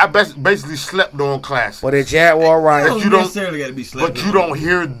 I basically slept on classics. Boy, that Jaguar White. But you don't necessarily got to be slept But you don't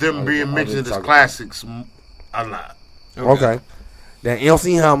hear them being mentioned as classics a lot. Okay. That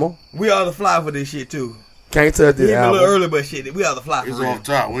MC Hammer. We all the fly for this shit too. Can't touch this Even a album. little early, but shit, we all the fly for It's real. off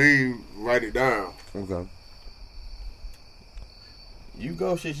top. We ain't write it down. Okay. You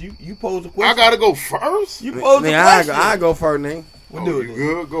go, shit. You pose a question. I gotta go first? You pose a Nigga, question. I go first, nigga. We'll do You it.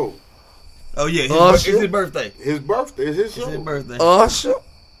 good? Go. Oh yeah, it's Usher. his birthday. His birthday is his It's his show. birthday. Usher.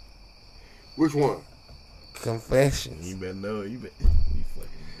 Which one? Confessions. You better know. You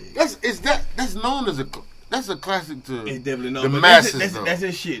fucking dick. That's known as that's a classic to It's definitely no. the but masses that's though. That's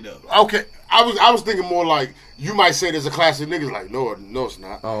his shit though. Okay, I was thinking more like you might say there's a classic. Niggas like no, it's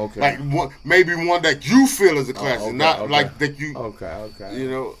not. Oh, okay. Like maybe one that you feel is a classic, okay, not okay. like that you. Okay. You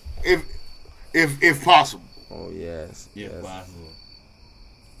know, if possible. Oh, yes. Yeah, yes. possible.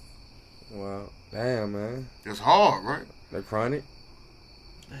 Well, damn, man. It's hard, right? The Chronic.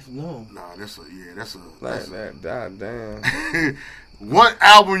 That's no. Nah, that's a. Like that. God damn. One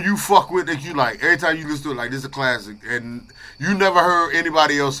album you fuck with that you like every time you listen to it, like this is a classic, and you never heard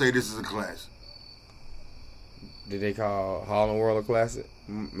anybody else say this is a classic. Did they call Harlem World a classic?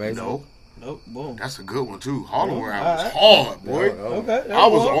 Maybe. No, Nope. Boom. that's a good one too. Harlem World All was right. hard, boy. Okay. I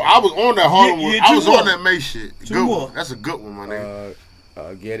was on that Harlem You World. get I two was more. on that May shit. Two Good more. one. That's a good one, my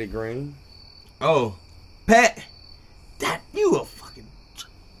nigga. Getty Green. Oh, Pat. That you a fucking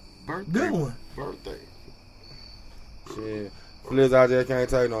Birthday. good one. Birthday. Shit. Flips out there can't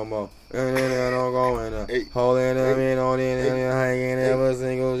take no more. And then I don't go in there. Hey. Holding them in on in and hanging every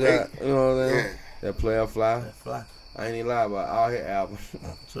single shot. You know what I'm saying? Yeah. That Player Fly. Fly. I ain't even lie about all his albums.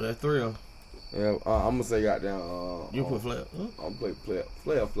 So that's three of them. Yeah, I'm gonna say goddamn. You put flip. I'm play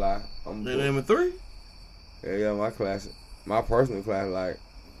Player Fly. I'm They name it three. yeah, my classic, my personal classic, like,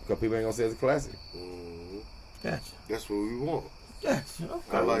 cause people ain't gonna say it's a classic. Mhm. Gotcha. That's what we want. Gotcha.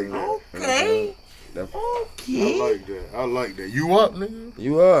 Okay. I like that. Okay. That, I Okay. like that. I like that. You up, nigga?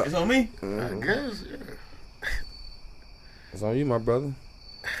 you up? It's on me. I Mhm. guess. Yeah. It's on you, my brother.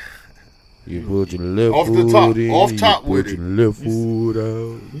 You put your left Off the foot top, in. off top you with put it. your left foot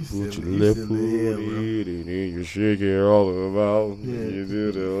out. You Put silly- your you left silly foot as hell, bro. in, and then you shake it all about. Yeah. You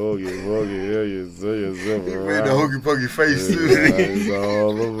do the hoogie woogie, yeah, you say yourself He around. made the hokey pokey face Yeah, too. it's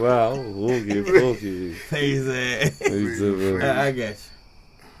all about hoogie woogie. Face ass. I got you.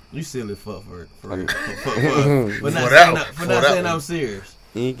 You silly fuck for not For saying that saying one. I'm serious.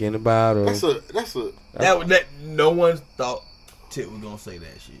 Ink in the bottle. That's a. That no one thought Tip was gonna say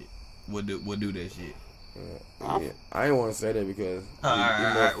that shit. Would do that shit. Yeah, I ain't want to say that because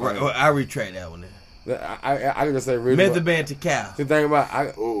I retract that one. Then. I can just say really. Method Man to Cow. The thing about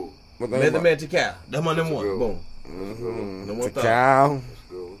Oh, Method Man to Cow. That's my number one. good. Boom. No more to thought. cow. let's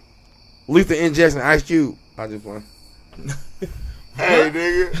go. Lethal Injection, Ice Cube. I just won. Hey,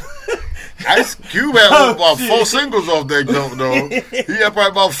 nigga. Ice Cube had about 4 singles off that jump, though. He had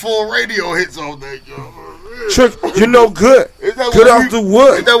probably about 4 radio hits off that jump. Trick, you know good. Is that Good what off we- the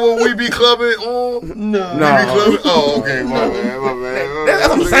wood. Is that what we be clubbing on? No. We be clubbing? Oh, okay, my bad. That's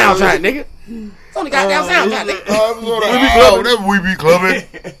on the soundtrack, nigga. It's on the goddamn soundtrack, nigga. That's we be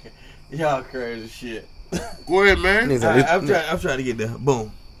clubbing. Y'all crazy shit. Go ahead, man. I'm trying to get there.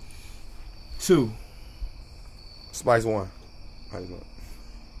 Boom. 2. Spice 1. How you doing?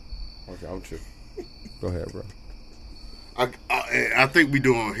 Okay, I'm tripping. Go ahead, bro. I think we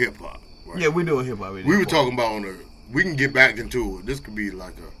doing hip hop. Right? Yeah, we doing hip hop. We were talking about we can get back into it. This could be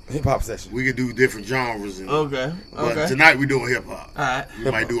like Hip hop session. we could do different genres. Okay. But tonight we doing hip hop. All right. We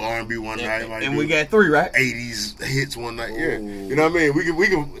might do R&B one night. And we got 3, right? 80s hits one night. Yeah, you know what I mean.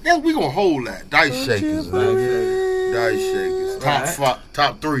 We gonna hold that dice shakers. Dice shakers.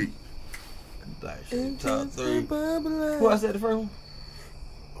 Top 3. Top 3. Who I said the first one?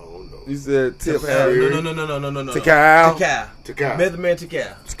 Oh no. You said Tip No. No. Tikal. Tikal. Method Man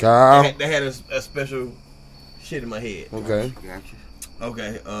Tikal. Tikal. They had a special shit in my head. Okay. Got you.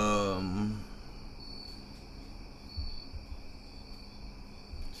 Okay.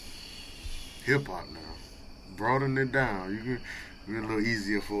 Hip hop now. Broaden it down. You can be a little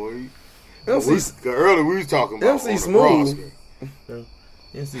easier for you. Earlier we was talking about MC Smooth.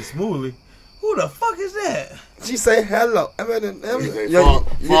 MC Smoothly. Who the fuck is that? She say hello. Father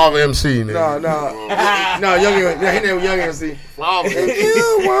MC, nigga. No, young. Yeah, his name was Young MC. Father If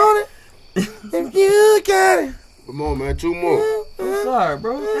you want it, if you got it, Come on, man. 2 more. I'm sorry,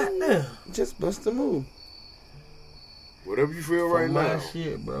 bro. Goddamn. just bust a move. Whatever you feel right My now.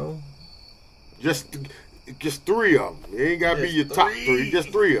 shit, bro. Just 3 of them. It ain't gotta be your top 3. Just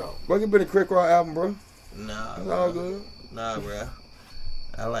 3 of them. What could be the Crick Raw album, bro? Nah, It's bro. all good. Nah, bro.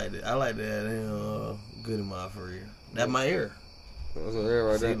 I like that. Good in my for real. That my ear. That's what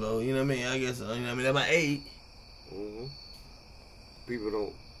right there. CeeLo, you know what I mean? I guess, you know what I mean? That my 8. Mm-hmm. People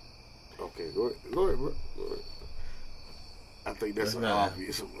don't. Okay, go ahead, bro. Go ahead. I think that's an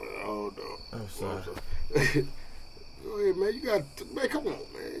obvious one. Oh no. I'm sorry. Go ahead, man. You got man. Come on,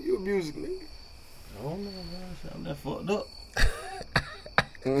 man. You a music nigga. I don't know, man. I'm that fucked up.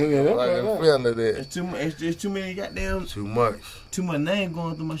 It's too much. It's too many goddamn. Too much. Too much name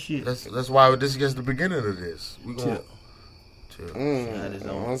going through my shit. That's why this gets the beginning of this. We going I just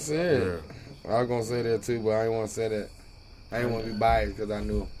don't- I said it. I was gonna say that too, but I didn't want to say that. I didn't want to be biased because I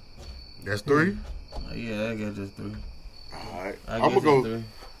knew. That's 3. Yeah, I got just 3. All right. I I'm guess gonna go. it's 3.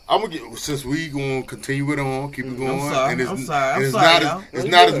 I'm gonna get since we gonna continue it on, keep it going. sorry, and I'm sorry, and it's y'all. not it's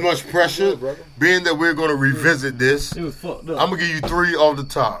not as much pressure, being that we're gonna revisit this. It was fucked up. I'm gonna give you 3 off the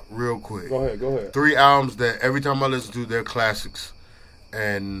top, real quick. Go ahead. 3 albums that every time I listen to, they're classics,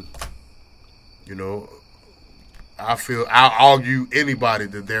 and you know, I'll argue anybody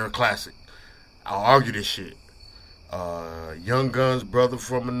that they're a classic. I'll argue this shit. Young Gun's Brother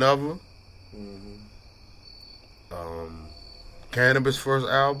from Another. Cannabis first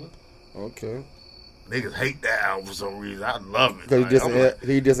album. Okay. Niggas hate that album for some reason. I love it. Because Like,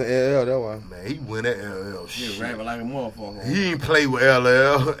 he just an LL, that's why. man, he went at LL You shit. rapping like a motherfucker. He ain't play with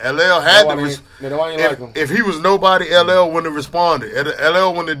LL. LL had to. like him. If he was nobody, LL wouldn't have responded.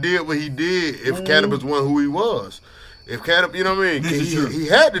 LL wouldn't have did what he did if Cannabis wasn't who he was. If Cannabis, you know what I mean? This is true. He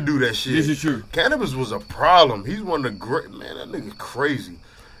had to do that shit. This is true. Cannabis was a problem. He's one of the great, man, that nigga crazy.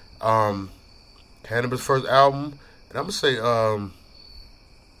 Cannabis first album, and I'm gonna say,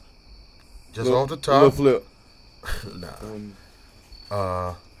 just off the top, Flip.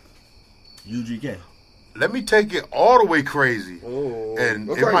 UGK. let me take it all the way crazy. Oh, And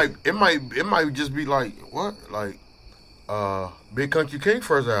okay. it might just be like what? Like Big Country King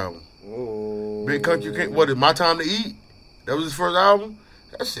first album. Oh. Big Country King, what is My Time to Eat? That was his first album?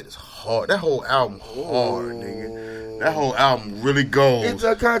 That shit is hard. That whole album hard, nigga. That whole album really goes. It's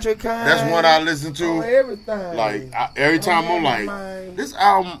a country kind. That's one I listen to. Everything. Like every time I'm like, this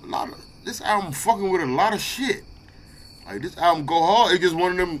album, this album fucking with a lot of shit. Like, this album go hard. It's just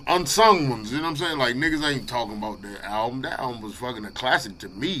one of them unsung ones. You know what I'm saying? Like, niggas ain't talking about that album. That album was fucking a classic to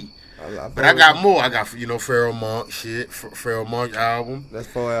me. But I got more. I got, Pharoah Monch shit. Pharoah Monch album. That's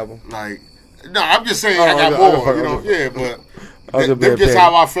 4 album. Like, no, I'm just saying I got more. Yeah, but that's just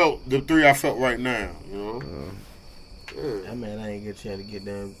how I felt. The 3 I felt right now. I mean, I ain't get a chance to get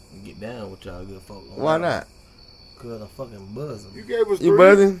down with y'all good folk. Why not? Cause I'm fucking buzzing. You gave us 3. You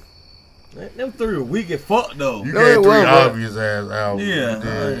buzzing? Them 3 are weak as fuck though. You gave 3 obvious ass albums.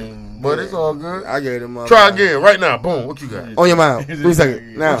 Yeah. But it's all good. I gave them up. Try again right now. Boom. What you got? On your mouth. 3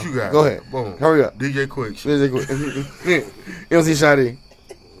 seconds. Now. What you got? Go ahead. Boom. Hurry up. DJ Quick. You don't see Shadi.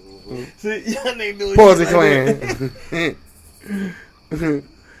 See, y'all ain't doing Pause shit Clan.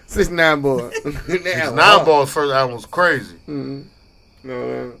 6ix9ine boy. 6ix9ine Boy's first album was crazy.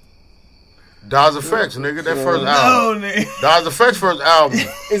 No. Daz Effects, nigga. That first album. No, nigga. Daz Effects' first album.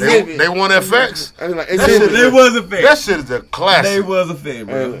 They won FX. They was a fair. That shit is a classic. They was a fair,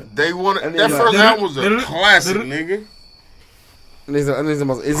 bro. They won it. That first album was a classic, nigga.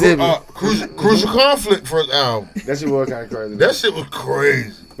 Crucial Conflict first album. That shit was kind of crazy. That shit was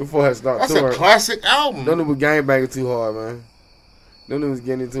crazy. Before I started That's a classic album. Them niggas gangbanging too hard, man. Them niggas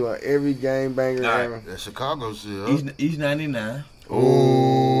getting into every gangbanger ever. That Chicago shit. East 99.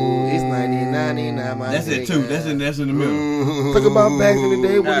 Ooh, it's 99, my That's it too. That's in the middle. Talk about back in the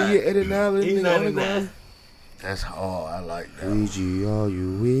day when you hit 89. East 99. That's hard. I like that. Luigi, are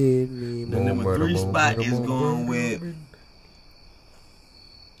you with me? The number 3 spot is going with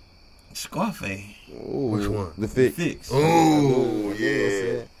Scarface. Ooh, which one? The Fix. Ooh,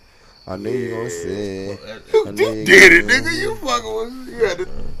 yeah. I knew you gonna say. You did it, nigga. You fucking was.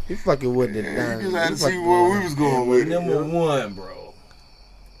 You fucking with the dime. You just had to see where we was going with it. Number 1, bro.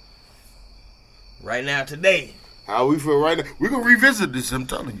 Right now, today. How we feel right now. We're going to revisit this, I'm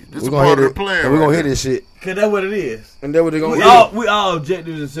telling you. This is part of the plan. And we're going to hit this shit. Because that's what it is. And that's what they're going to We all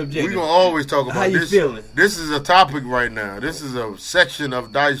objectives and subjectives. We're going to always talk about how you this. Feeling? This is a topic right now. This is a section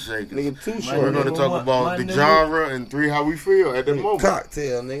of Dice Shakers. Nigga, too short. We're going to talk about the genre and 3, how we feel at the moment.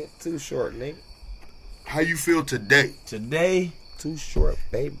 Cocktail, nigga. Too short, nigga. How you feel today? Today. Too short,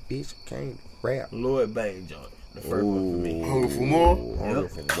 baby, bitch. Can't rap. Lloyd Banks joint. The first one for me. Hunger for More?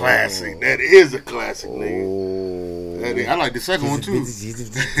 Yep. Classic. That is a classic, nigga. That is, I like the second one, too.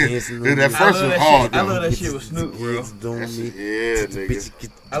 That first one hard, though. I love that shit with Snoop, bro. Yeah,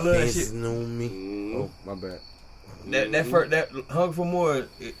 nigga. I love that shit. Oh, my bad. That Hunger for More.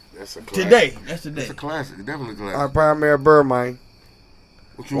 That's a classic. Today. That's today. That's a classic. Definitely a classic. Our primary bird, man.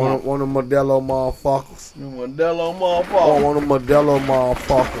 What you want? One of Modelo motherfuckers. Modelo motherfucker. One of Modelo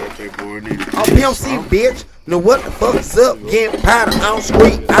motherfuckers. Okay, boy, need to I'm PMC, bitch. Know what the fuck is up? Getting powder on the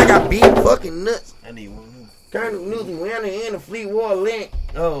street. I got big fucking nuts. I need one. Colonel Newton, we're in the Fleet War link.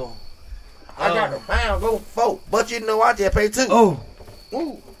 Oh. I got the pound go 4. But you know I just pay 2. Oh.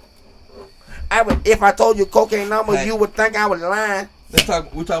 Ooh. If I told you cocaine number, you would think I was lying. We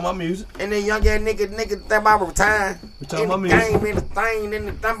talking about music. And then young ass nigga think about retiring. We talking about music. music. In the thing, in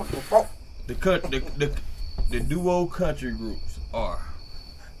the thing before. The duo country groups are.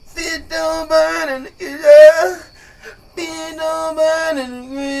 Sit down, burning the sit down,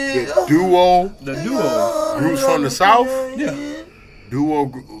 burning the duo. The duo. Groups from the South? Yeah.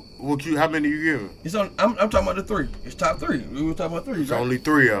 Duo. How many you giving? It's on. I'm talking about the 3. It's top 3. We were talking about 3. It's only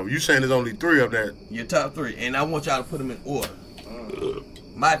 3 of them. You saying there's only 3 of that? Your top 3, and I want y'all to put them in order.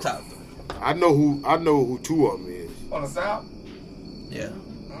 My top 3. I know who 2 of them is. On the South? Yeah.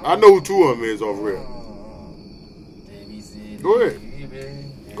 I know who 2 of them is over here. Go ahead.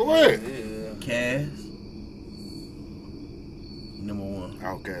 Go ahead. Cass. Number 1.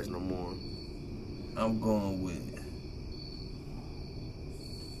 Outkast number 1. I'm going with.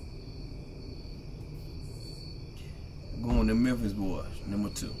 Going to Memphis Boys, number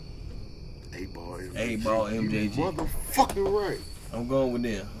 2. 8-Ball MJG. You motherfucking right. I'm going with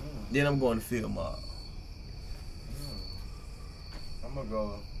them. Then I'm going to Field Mob. I'm gonna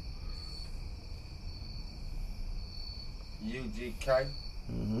go UGK.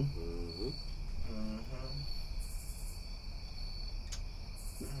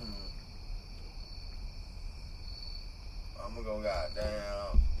 I'm gonna go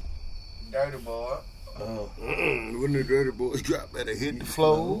goddamn Dirty Boy. When the Dirty Boys drop, better hit the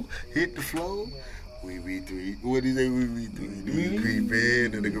flow. Hit the flow. We be 3. What do you say? We be 3. We creep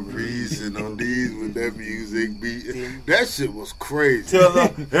in and the Caprice and on these with that music beat. That shit was crazy. They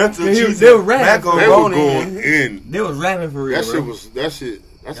were rapping. They were going in. They was rapping for real. That's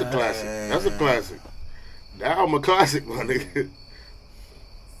a classic. That's a classic. That album a classic, my nigga.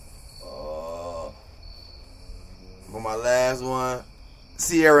 For my last one,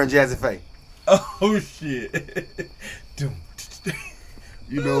 Sierra and Jazzy Faye. Oh shit.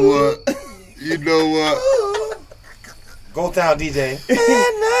 You know what? You know what? Go down, DJ.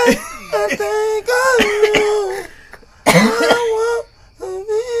 I think of you. I want to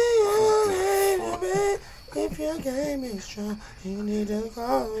be your lady. If your game is strong, you need to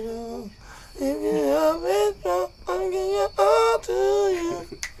call you. If you have it strong, I'll give it all to you.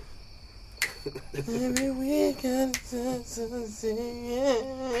 Every weekend,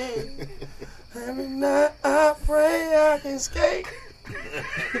 every night I pray I can escape.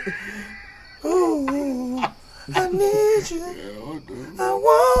 Ooh, I need you. I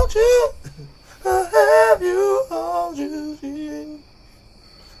want you. I have you, hold you.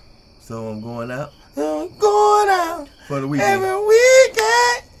 So I'm going out I'm going out for the weekend. every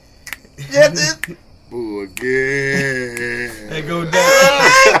weekend. Yes, Boo again. They go down.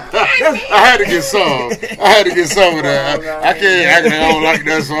 I had to get some. I had to get some of that. I don't like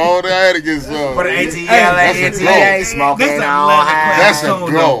that song. I had to get some. For the That's ATL, smoking on high. That's a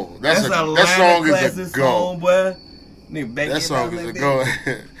song, go. though. That song is a go. Song, boy. Nigga, back That it song up is a like go.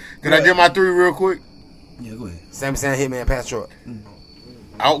 that. Can I get my 3 real quick? Yeah, go ahead. Sammy Sound Hitman Pass Short.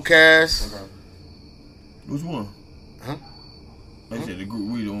 Outkast. Which one? Huh? I said the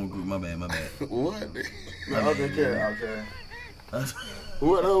group. We don't group. My bad. What? okay.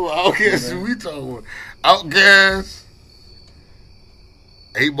 What Outkast we talking about? Outkast.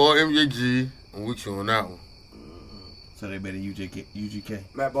 8-Ball MJG. I'm with you on that one. So they better UGK.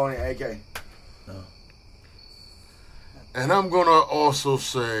 Matt Boney, AK. And I'm gonna also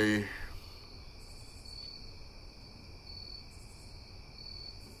say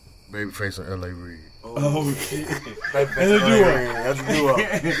Babyface and L.A. Reid. Oh shit. That's a duo. That's a duo.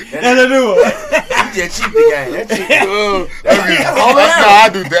 And a duo. You just cheat the game. That's cheap.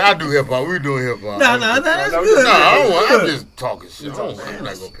 I do hip hop. We doing hip hop. No, that's good. I'm just talking shit. I'm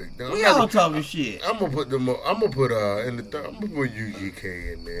not gonna pick them. We all talking shit. I'm gonna put them. I'm gonna put in the third. I'm gonna put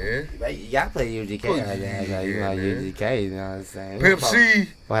UGK in there. Y'all play UGK. Put You know UGK, UGK. You know what I'm saying? Pimp C.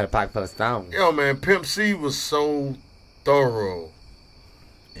 I had a pocket full of stones. Yo, man, Pimp C was so thorough.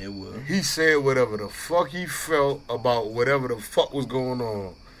 It will. He said whatever the fuck he felt about whatever the fuck was going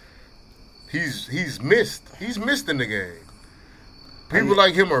on. He's missed. He's missed in the game. People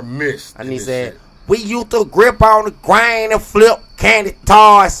like him are missed. And he said, we used to grip on the grain and flip candy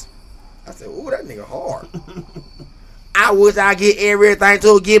toys. I said, ooh, that nigga hard. I wish I get everything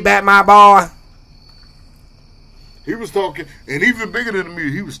to get back my boy. He was talking, and even bigger than the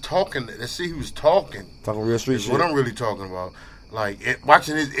music, he was talking. Let's see, he was talking. Talking real street That's shit. what I'm really talking about. Like,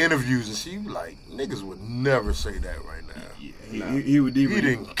 watching his interviews and see, like, niggas would never say that right now. He would. He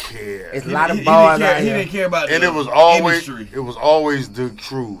didn't care. It's a lot of boys out He here. didn't care about And the it was always industry. the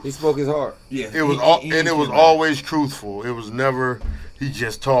truth. He spoke his heart. Yeah. It was it was always truthful. It was never he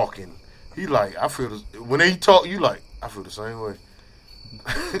just talking. He like, I feel this, when he talk, you like, I feel the same way.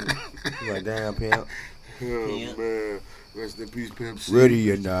 You like, damn, pimp. Oh man, rest in peace, Pimp C.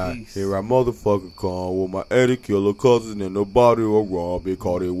 Ready or not, here I motherfucking come with my Eddie Killer cousin and the body of Rob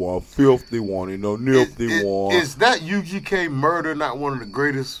because they want filthy one and no nifty one. Is that UGK Murder not one of the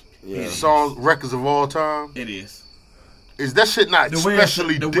greatest records of all time? It is. Is that shit not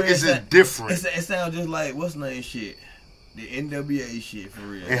especially? Is it different? It sounds just like what's name shit, the NWA shit for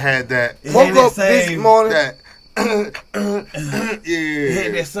real. It had that. It had Woke up that this morning. That. It had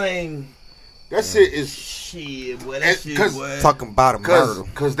Yeah. that same That shit is shit. Boy, that shit was Talking about a murder.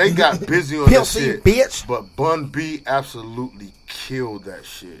 because they got busy on Pimp that C, shit. bitch. But Bun B absolutely killed that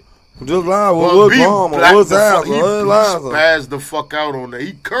shit. Just lying. Bun What's B wrong? blacked What's the fuck- out? he spazzed the fuck out on that.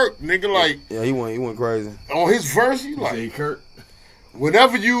 He Kirk, nigga, like Yeah, he went crazy. on his verse. He like Say Kurt.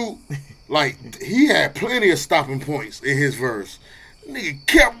 whenever you like, he had plenty of stopping points in his verse. Nigga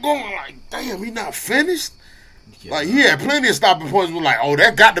kept going like, damn, he not finished. Like he had plenty of stopping points. We're like, oh,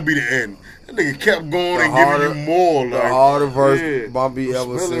 that got to be the end. That nigga kept going and giving you more. The Like harder verse Bobby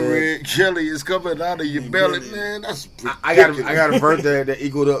ever smelling said. red jelly is coming out of your belly, man. That's I got a verse that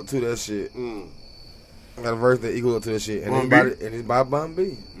equaled up to that shit. I got a verse that equaled up to that shit, and Bun it's by Bun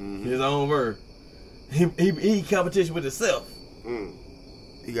B. His own verse. He competition with himself.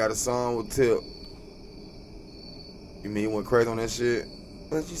 He got a song with Tip. You mean he went crazy on that shit?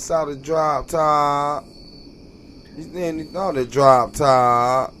 But you saw the drop top. You saw the drop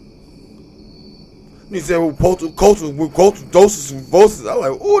top. He said, "Well, culture, doses and voices." I'm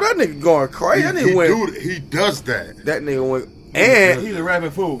like, "Ooh, that nigga going crazy." That nigga went. He does that. That nigga went. And He's a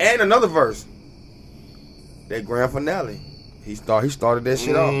rapping fool. and another verse. That grand finale. He started that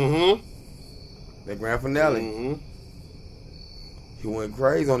shit off. Mm-hmm. That grand finale. Mm-hmm. He went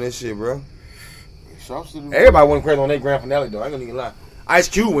crazy on that shit, bro. Shouts to the Everybody went crazy on that grand finale, though. I ain't gonna even lie. Ice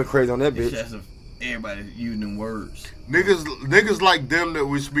Cube went crazy on that It's bitch. just everybody using them words. Niggas like them that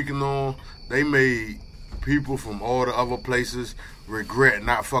we're speaking on, they made people from all the other places regret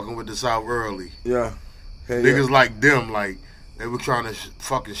not fucking with the South early. Yeah. Hell Niggas yeah. like them, like, they were trying to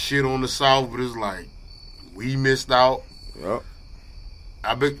fucking shit on the South, but it's like, we missed out. Yep.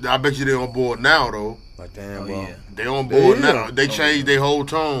 I bet you they on board now, though. Like, damn, Oh bro. yeah. They on board Yeah. now. They changed their whole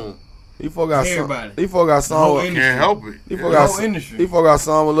tone. He forgot Everybody. some. He forgot The whole some. industry. Can't help it. He The forgot. whole industry. He forgot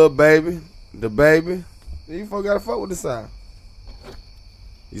some with Lil Baby, the baby. He forgot to fuck with the South.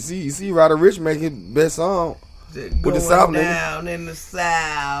 You see, Ryder Rich make his best song. With the South, nigga. down in the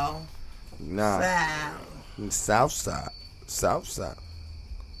South. Nah, South. South side.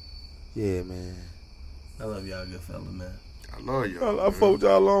 Yeah, man. I love y'all good fella, man. I love y'all. I fuck with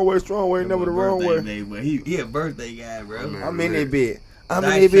y'all long way, strong way, never the wrong way. Day, but he a birthday guy, bro. Man. I'm in that bit. I'm in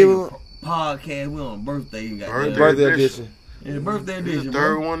Dice that bit. Shaker podcast. We on birthday. You got Birthday. Birthday edition. Yeah, the birthday This is edition. the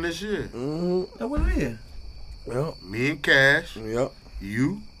third bro. one this year. Mm-hmm. That's what it is. Yep. Me and Cash, Yep.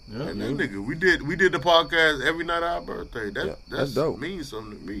 you, Yep. and that nigga. We did the podcast every night of our birthday. Yeah, That that's dope. means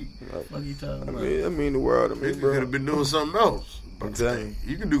something to me. Fuck you talking I about? mean the world. I mean, Nigga could bro. have been doing something else. I'm telling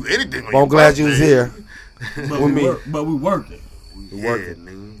You can do anything. On Well, I'm your glad you was birthday. here. But With we me. but we working. Yeah, working.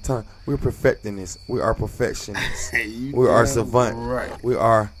 nigga. Time. We're perfecting this. We are perfectionists. Hey, you We are damn savant. Right. We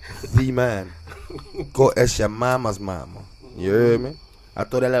are the man. Go as your mama's mama. You hear me? I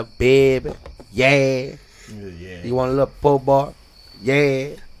throw that little baby. Yeah. Yeah. You want a little football? Yeah.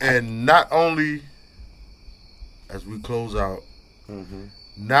 And not only, as we close out,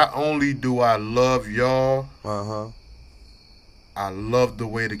 not only do I love y'all, Uh-huh. I love the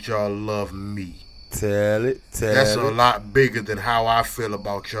way that y'all love me. Tell it. That's a lot bigger than how I feel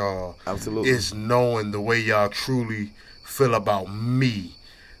about y'all. Absolutely. It's knowing the way y'all truly feel about me.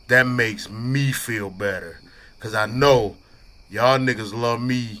 That makes me feel better. Because I know y'all niggas love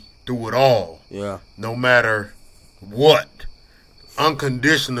me through it all. Yeah. No matter what.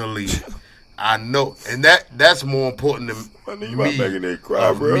 Unconditionally. I know. And that's more important than nigga about making me. that cry,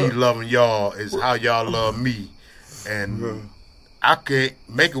 Of bro. me loving y'all is how y'all love me. And I can't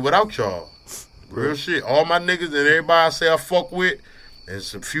make it without y'all. Real shit. All my niggas and everybody I say I fuck with,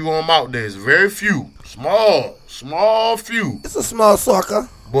 there's a few of them out there. It's very few. Small few. It's a small sucker.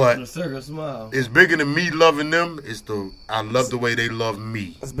 But The circle smile. it's bigger than me loving them. I love the way they love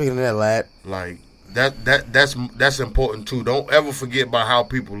me. It's bigger than that, lad. Like that's important too. Don't ever forget about how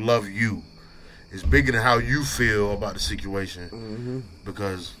people love you. It's bigger than how you feel about the situation.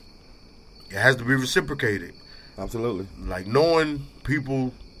 Because it has to be reciprocated. Absolutely. Like knowing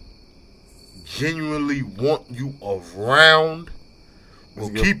people genuinely want you around will That's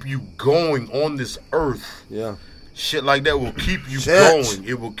good. keep you going on this earth. Yeah. Shit like that will keep you Shit. going.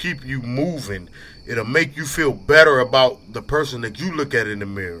 It will keep you moving. It'll make you feel better about the person that you look at in the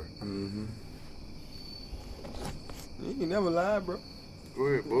mirror. You can never lie, bro. Go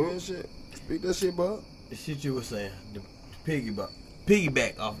ahead, Real shit. Speak that shit, bro. The shit you were saying. The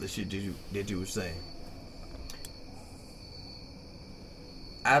piggyback off the shit that you were saying.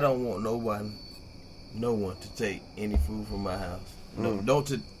 I don't want no one to take any food from my house. No,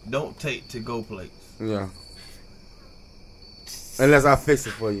 don't take to go plates. Yeah. Unless I fix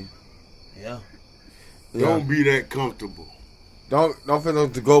it for you. Yeah. Yeah. Don't be that comfortable. Don't fix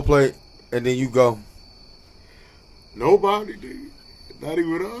it to go plate and then you go. Nobody, dude. Not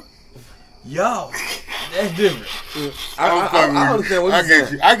even us. Yo, that's different. I understand what I you're get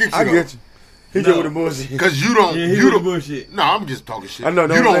saying. you. I get you. I get you. He No. get with the bullshit. Because you don't. Yeah, he you with the don't. bullshit. No, I'm just talking shit. I know, you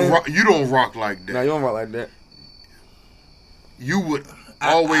know what I'm don't. saying? Rock, you don't rock like that. Nah, you don't rock like that. You would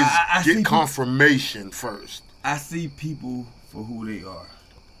always I get see- confirmation first I see people for who they are.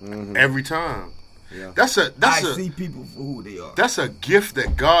 every time. Yeah. That's I see people for who they are. a gift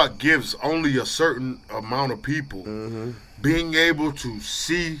that God gives only a certain amount of people. Being able to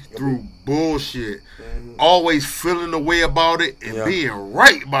see through bullshit, always feeling the way about it, and Yeah. being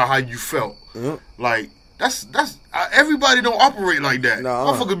right about how you felt. Yeah. Like that's everybody don't operate like that. Nah.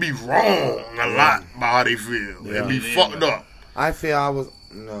 Motherfucker be wrong a lot about how they feel. Yeah. And be Yeah. fucked up. I feel I was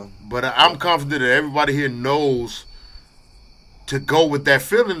no. But I'm confident that everybody here knows to go with that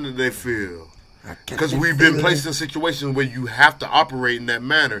feeling that they feel. Because we've been placed in situations where you have to operate in that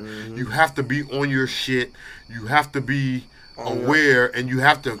manner. You have to be on your shit. You have to be aware, and you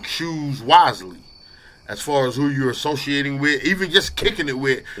have to choose wisely. As far as who you're associating with, even just kicking it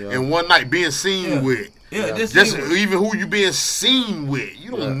with, and one night being seen Yeah. with. Yeah, Just see even who you being seen with.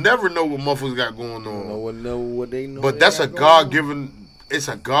 You don't never know what motherfuckers got going on. Know what they know. But that's a God-given. It's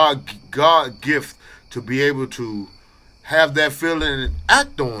a God gift to be able to have that feeling and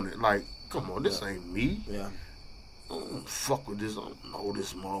act on it. Like, come on, this ain't me. Yeah. don't fuck with this. I don't know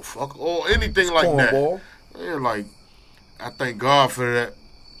this motherfucker or anything like that. Cornball. Yeah, like I thank God for that.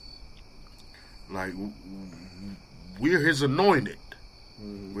 Like we're His anointed.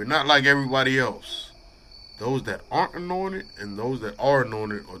 We're not like everybody else. Those that aren't anointed and those that are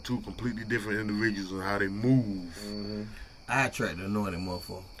anointed are two completely different individuals in how they move. I attract the anointed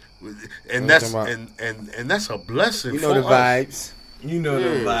motherfucker. And that's a blessing. You for know the us. vibes. You know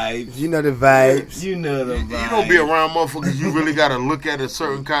the vibes. You know the vibes. You know the vibes. You don't be around motherfuckers you really got to look at a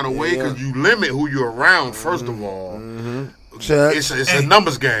certain kind of way because you limit who you're around, first of all. Chuck, It's a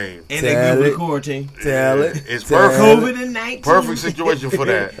numbers game. And they Tell good with it. the quarantine. tell it. It's Tell perfect. it. COVID-19. Perfect situation for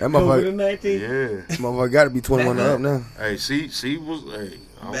that. That motherfucker, COVID-19. Yeah. motherfucker got to be 21 Back up up. now. Hey, see, hey.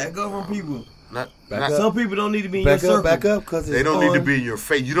 Back up from people. Not, Some people don't need to be in Back your circle. up, because they don't need to be in your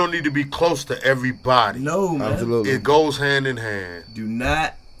face. You don't need to be close to everybody. No, man. Absolutely. It goes hand in hand. Do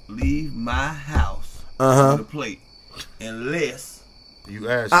not leave my house Uh-huh. on the plate unless You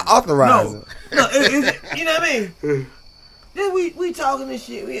ask. I authorize no, it. you know what I mean. Then we talking this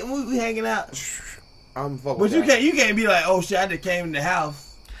shit. We hanging out. I'm fucking But you can't be like, oh shit, I just came in the house.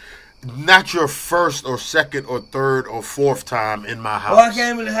 Not your first or second or third or fourth time in my house. Oh, I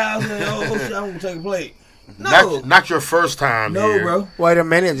came in the house and oh shit, I'm gonna take a plate. No, Not your first time no, here. bro. Wait a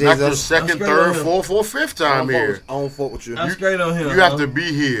minute, Not your Jesus. second, straight third, on him. fourth, or fifth time here. I don't fuck with you. I'm straight on him. You have to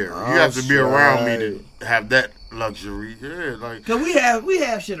be here. You have to be Oh, around me shit. to have that luxury. Yeah, like. Cause we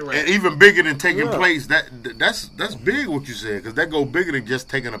have shit around. And even bigger than taking Yeah. plates, that's big what you said, because that go bigger than just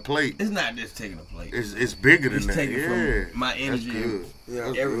taking a plate. It's not just taking a plate. It's bigger than It's that. taking Yeah, from my energy, That's good. Yeah,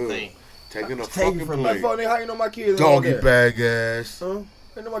 that's everything. Taking a It's taken fucking from plate. Fuck nigga, how you know my kids didn't want Doggy that? bag ass. Huh?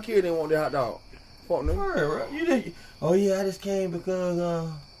 I know my kids didn't want that hot dog. Fuck nigga. Alright, bro. You did. Oh yeah, I just came because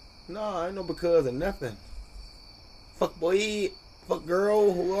No, I ain't no because of nothing. Fuck boy, fuck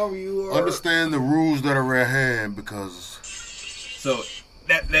girl, whoever you are. Understand the rules that are at hand, because so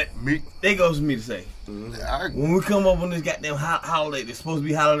that me, goes for me to say. I, When we come up on this goddamn holiday, it's supposed to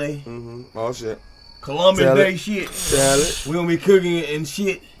be holiday, Mm-hmm. Oh shit. Columbus Tell Day it. shit. Tell it. We gonna be cooking and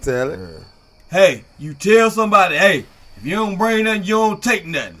shit. Tell it. Hey, you tell somebody, hey, if you don't bring nothing, you don't take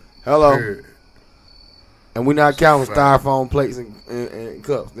nothing. Hello. yeah. And we not counting Fact. styrofoam plates and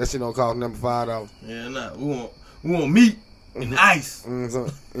cups. That shit don't cost number $5. Yeah, nah. We want meat and ice. You know what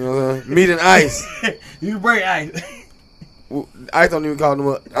I'm saying? Meat and ice. You bring ice. Ice don't even cost them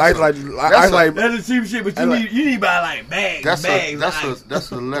up. Ice like That's the cheap shit, but you need to buy like bags. That's bags. a you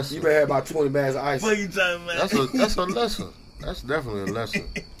lesson. better have about 20 bags of ice. What you talking about? That's a lesson. That's definitely a lesson.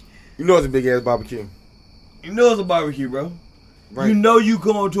 You know it's a big ass barbecue. You know it's a barbecue, bro. Right. You know you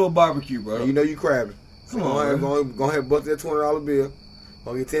going to a barbecue, bro. And you know you crabbing. So Come on, go ahead and bust that $20 bill.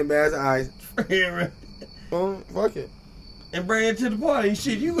 Go get 10 bags of ice. Fuck it. And bring it to the party and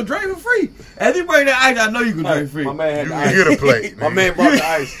shit. You can drink for free. After you bring that ice, I know you can drink free. My man had You the can ice. get a plate. My nigga. man brought the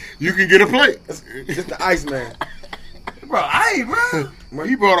ice. You can get a plate. Just the ice man. Bro, ice, bro.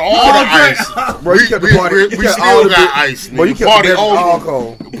 He brought all the ice. Bro, you kept the party. We you kept all still the got big- ice. Bro, you Nigga. kept Party the beverage all over.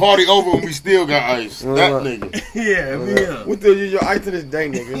 cold. Party over and we still got ice. That Uh-huh. nigga. Yeah. We still use your ice to this day,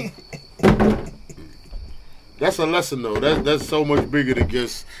 nigga. That's a lesson though. That's so much bigger than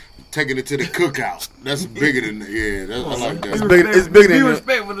just taking it to the cookout. That's bigger than I like that. It's bigger Be than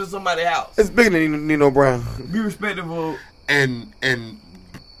respectful to somebody's house. it's bigger than Nino Brown. Be respectful. And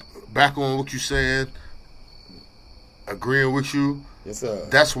back on what you said, agreeing with you. Yes, sir.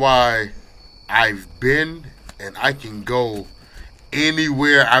 That's why I've been and I can go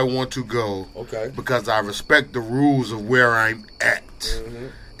anywhere I want to go. Okay. Because I respect the rules of where I'm at.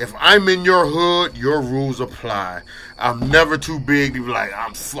 If I'm in your hood, your rules apply. I'm never too big to be like,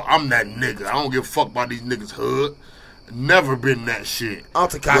 I'm that nigga. I don't give a fuck about these niggas' hood. Never been that shit.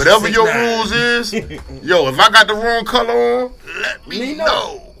 Tekashi Whatever your 6ix9ine. rules is, yo, if I got the wrong color on, let me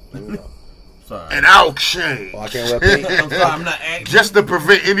know. Sorry. And I'll change. Oh, I can't wear pink. I'm sorry, I'm not acting. Just to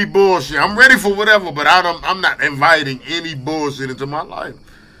prevent any bullshit. I'm ready for whatever, but I'm not inviting any bullshit into my life.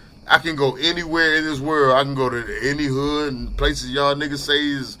 I can go anywhere in this world. I can go to any hood and places y'all niggas say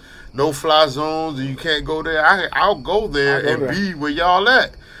is no fly zones and you can't go there. I'll go there I'll go and there. be where y'all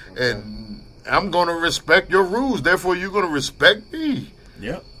at. And I'm going to respect your rules. Therefore, you're going to respect me.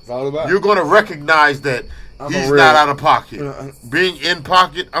 Yep. It's all about. You're going to recognize that I'm he's a real- not out of pocket. Uh, Being in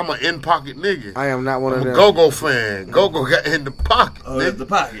pocket, I'm an in pocket nigga. I am not one of I'm a them. go-go fan. Go-go got in the pocket. Oh, that's nigga. the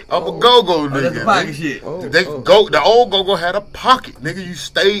pocket. I'm a go-go Oh, nigga. that's the pocket nigga. shit. Oh, They oh. the old go-go had a pocket, nigga. You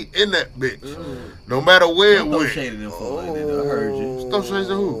stayed in that bitch, no matter where it Don't throw went. shade at them folks like that. I heard you. Throw shades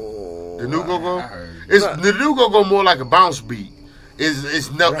at who? The new I go-go. heard you. It's the new go-go more like a bounce beat.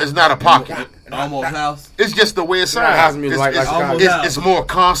 It's not a pocket. Almost House. It's just the way it sounds. house music like Chicago. It's more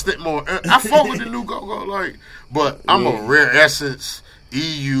constant, more. I fuck with the new go-go, like, but I'm a Rare Essence,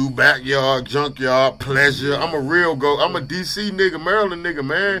 EU, Backyard, Junkyard, Pleasure. I'm a real I'm a DC nigga, Maryland nigga,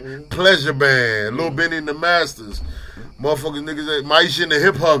 man. Pleasure Band, Lil Benny and the Masters. Motherfuckers niggas, Maisha and the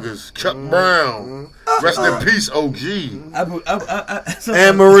Hip Huggers, Chuck Brown. Rest in peace, OG.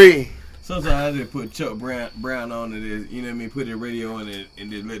 Anne Marie. Sometimes I just put Chuck Brown on it, you know what I mean? Put the radio on it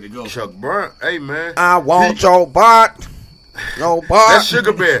and just let it go. Chuck Brown, hey man. I want your butt. Your butt. That's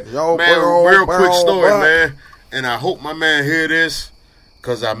Sugar Bear. Yo, man, bro, real quick bro, story, bro. man. And I hope my man hear this,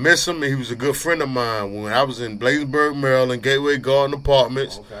 because I miss him, and he was a good friend of mine when I was in Bladensburg, Maryland, Gateway Garden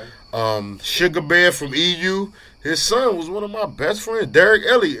Apartments. Okay. Sugar Bear from EU, his son was one of my best friends. Derek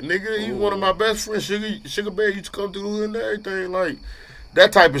Elliott, nigga, he was one of my best friends. Sugar Bear used to come through and everything, like,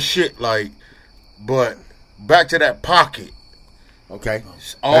 that type of shit, like, but back to that pocket. Okay.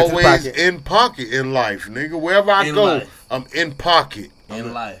 Always in pocket in life, nigga. Wherever I go, life. I'm in pocket.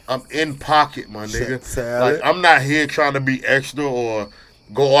 In life. I'm in pocket, my nigga. Salad. Like, I'm not here trying to be extra or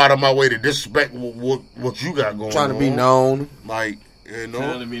go out of my way to disrespect what you got going on. Trying to be known. Like, you know.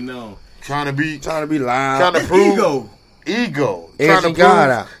 Trying to be known. Trying to be loud. Trying to prove. Ego. Trying to Edging prove God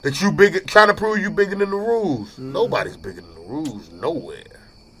out. that you bigger. Trying to prove you bigger than the rules. Nobody's bigger than the rules. Nowhere.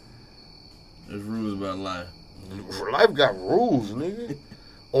 There's rules about life. Life got rules, nigga.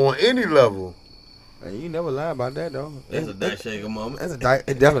 On any level. Hey, you never lie about that, though. That's a dice shaker moment. That's a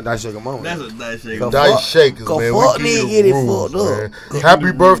definitely dice shaker moment. That's a dice shaker Go moment. Dice shakers, go man. fuck We me give and you get the it rules, fucked up. man.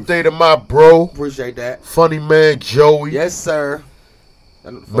 Happy birthday to my bro, Appreciate that. funny man Joey. Yes, sir.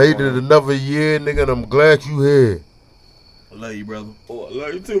 Made it another year, nigga, and I'm glad you here. I love you, brother. Oh, I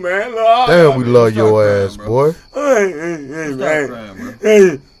love you too, man. Damn, we love your crying, ass, bro. boy. Stop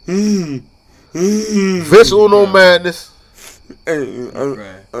crying, bro. Vince Uno Madness, Stop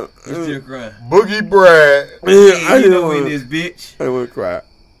crying. You still crying. Boogie Brad, You know in this bitch. I want to cry.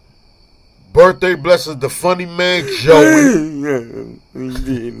 birthday blessings to funny man Joey,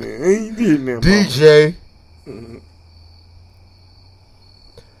 DJ.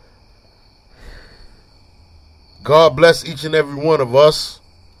 God bless each and every one of us.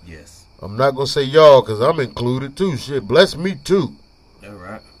 Yes. I'm not gonna say y'all because I'm included too. Shit, bless me too. All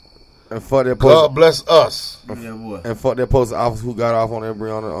right. And fuck that God post. bless us. Yeah, boy. And fuck that post officer who got off on that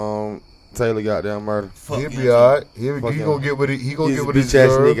Breonna Taylor goddamn murder. Fuck He'll him. be alright. He Fuck him. gonna get what he gonna He's get a what he bitch ass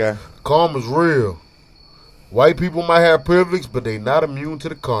deserves. nigga. Karma's real. White people might have privilege, but they not immune to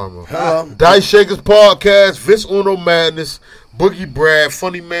the karma. Hello. Dice Shakers Podcast, Vince Uno Madness, Boogie Brad,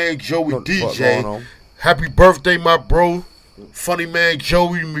 Funny Man Joey, What the fuck DJ. going on? Happy birthday, my bro. Funny Man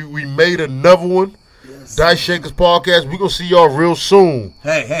Joey, we made another one. Dice Shakers Podcast. We gonna see y'all real soon.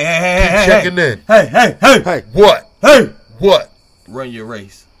 Hey, Keep checking in. Hey. What? Hey. What? Run your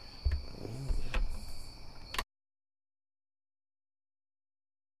race.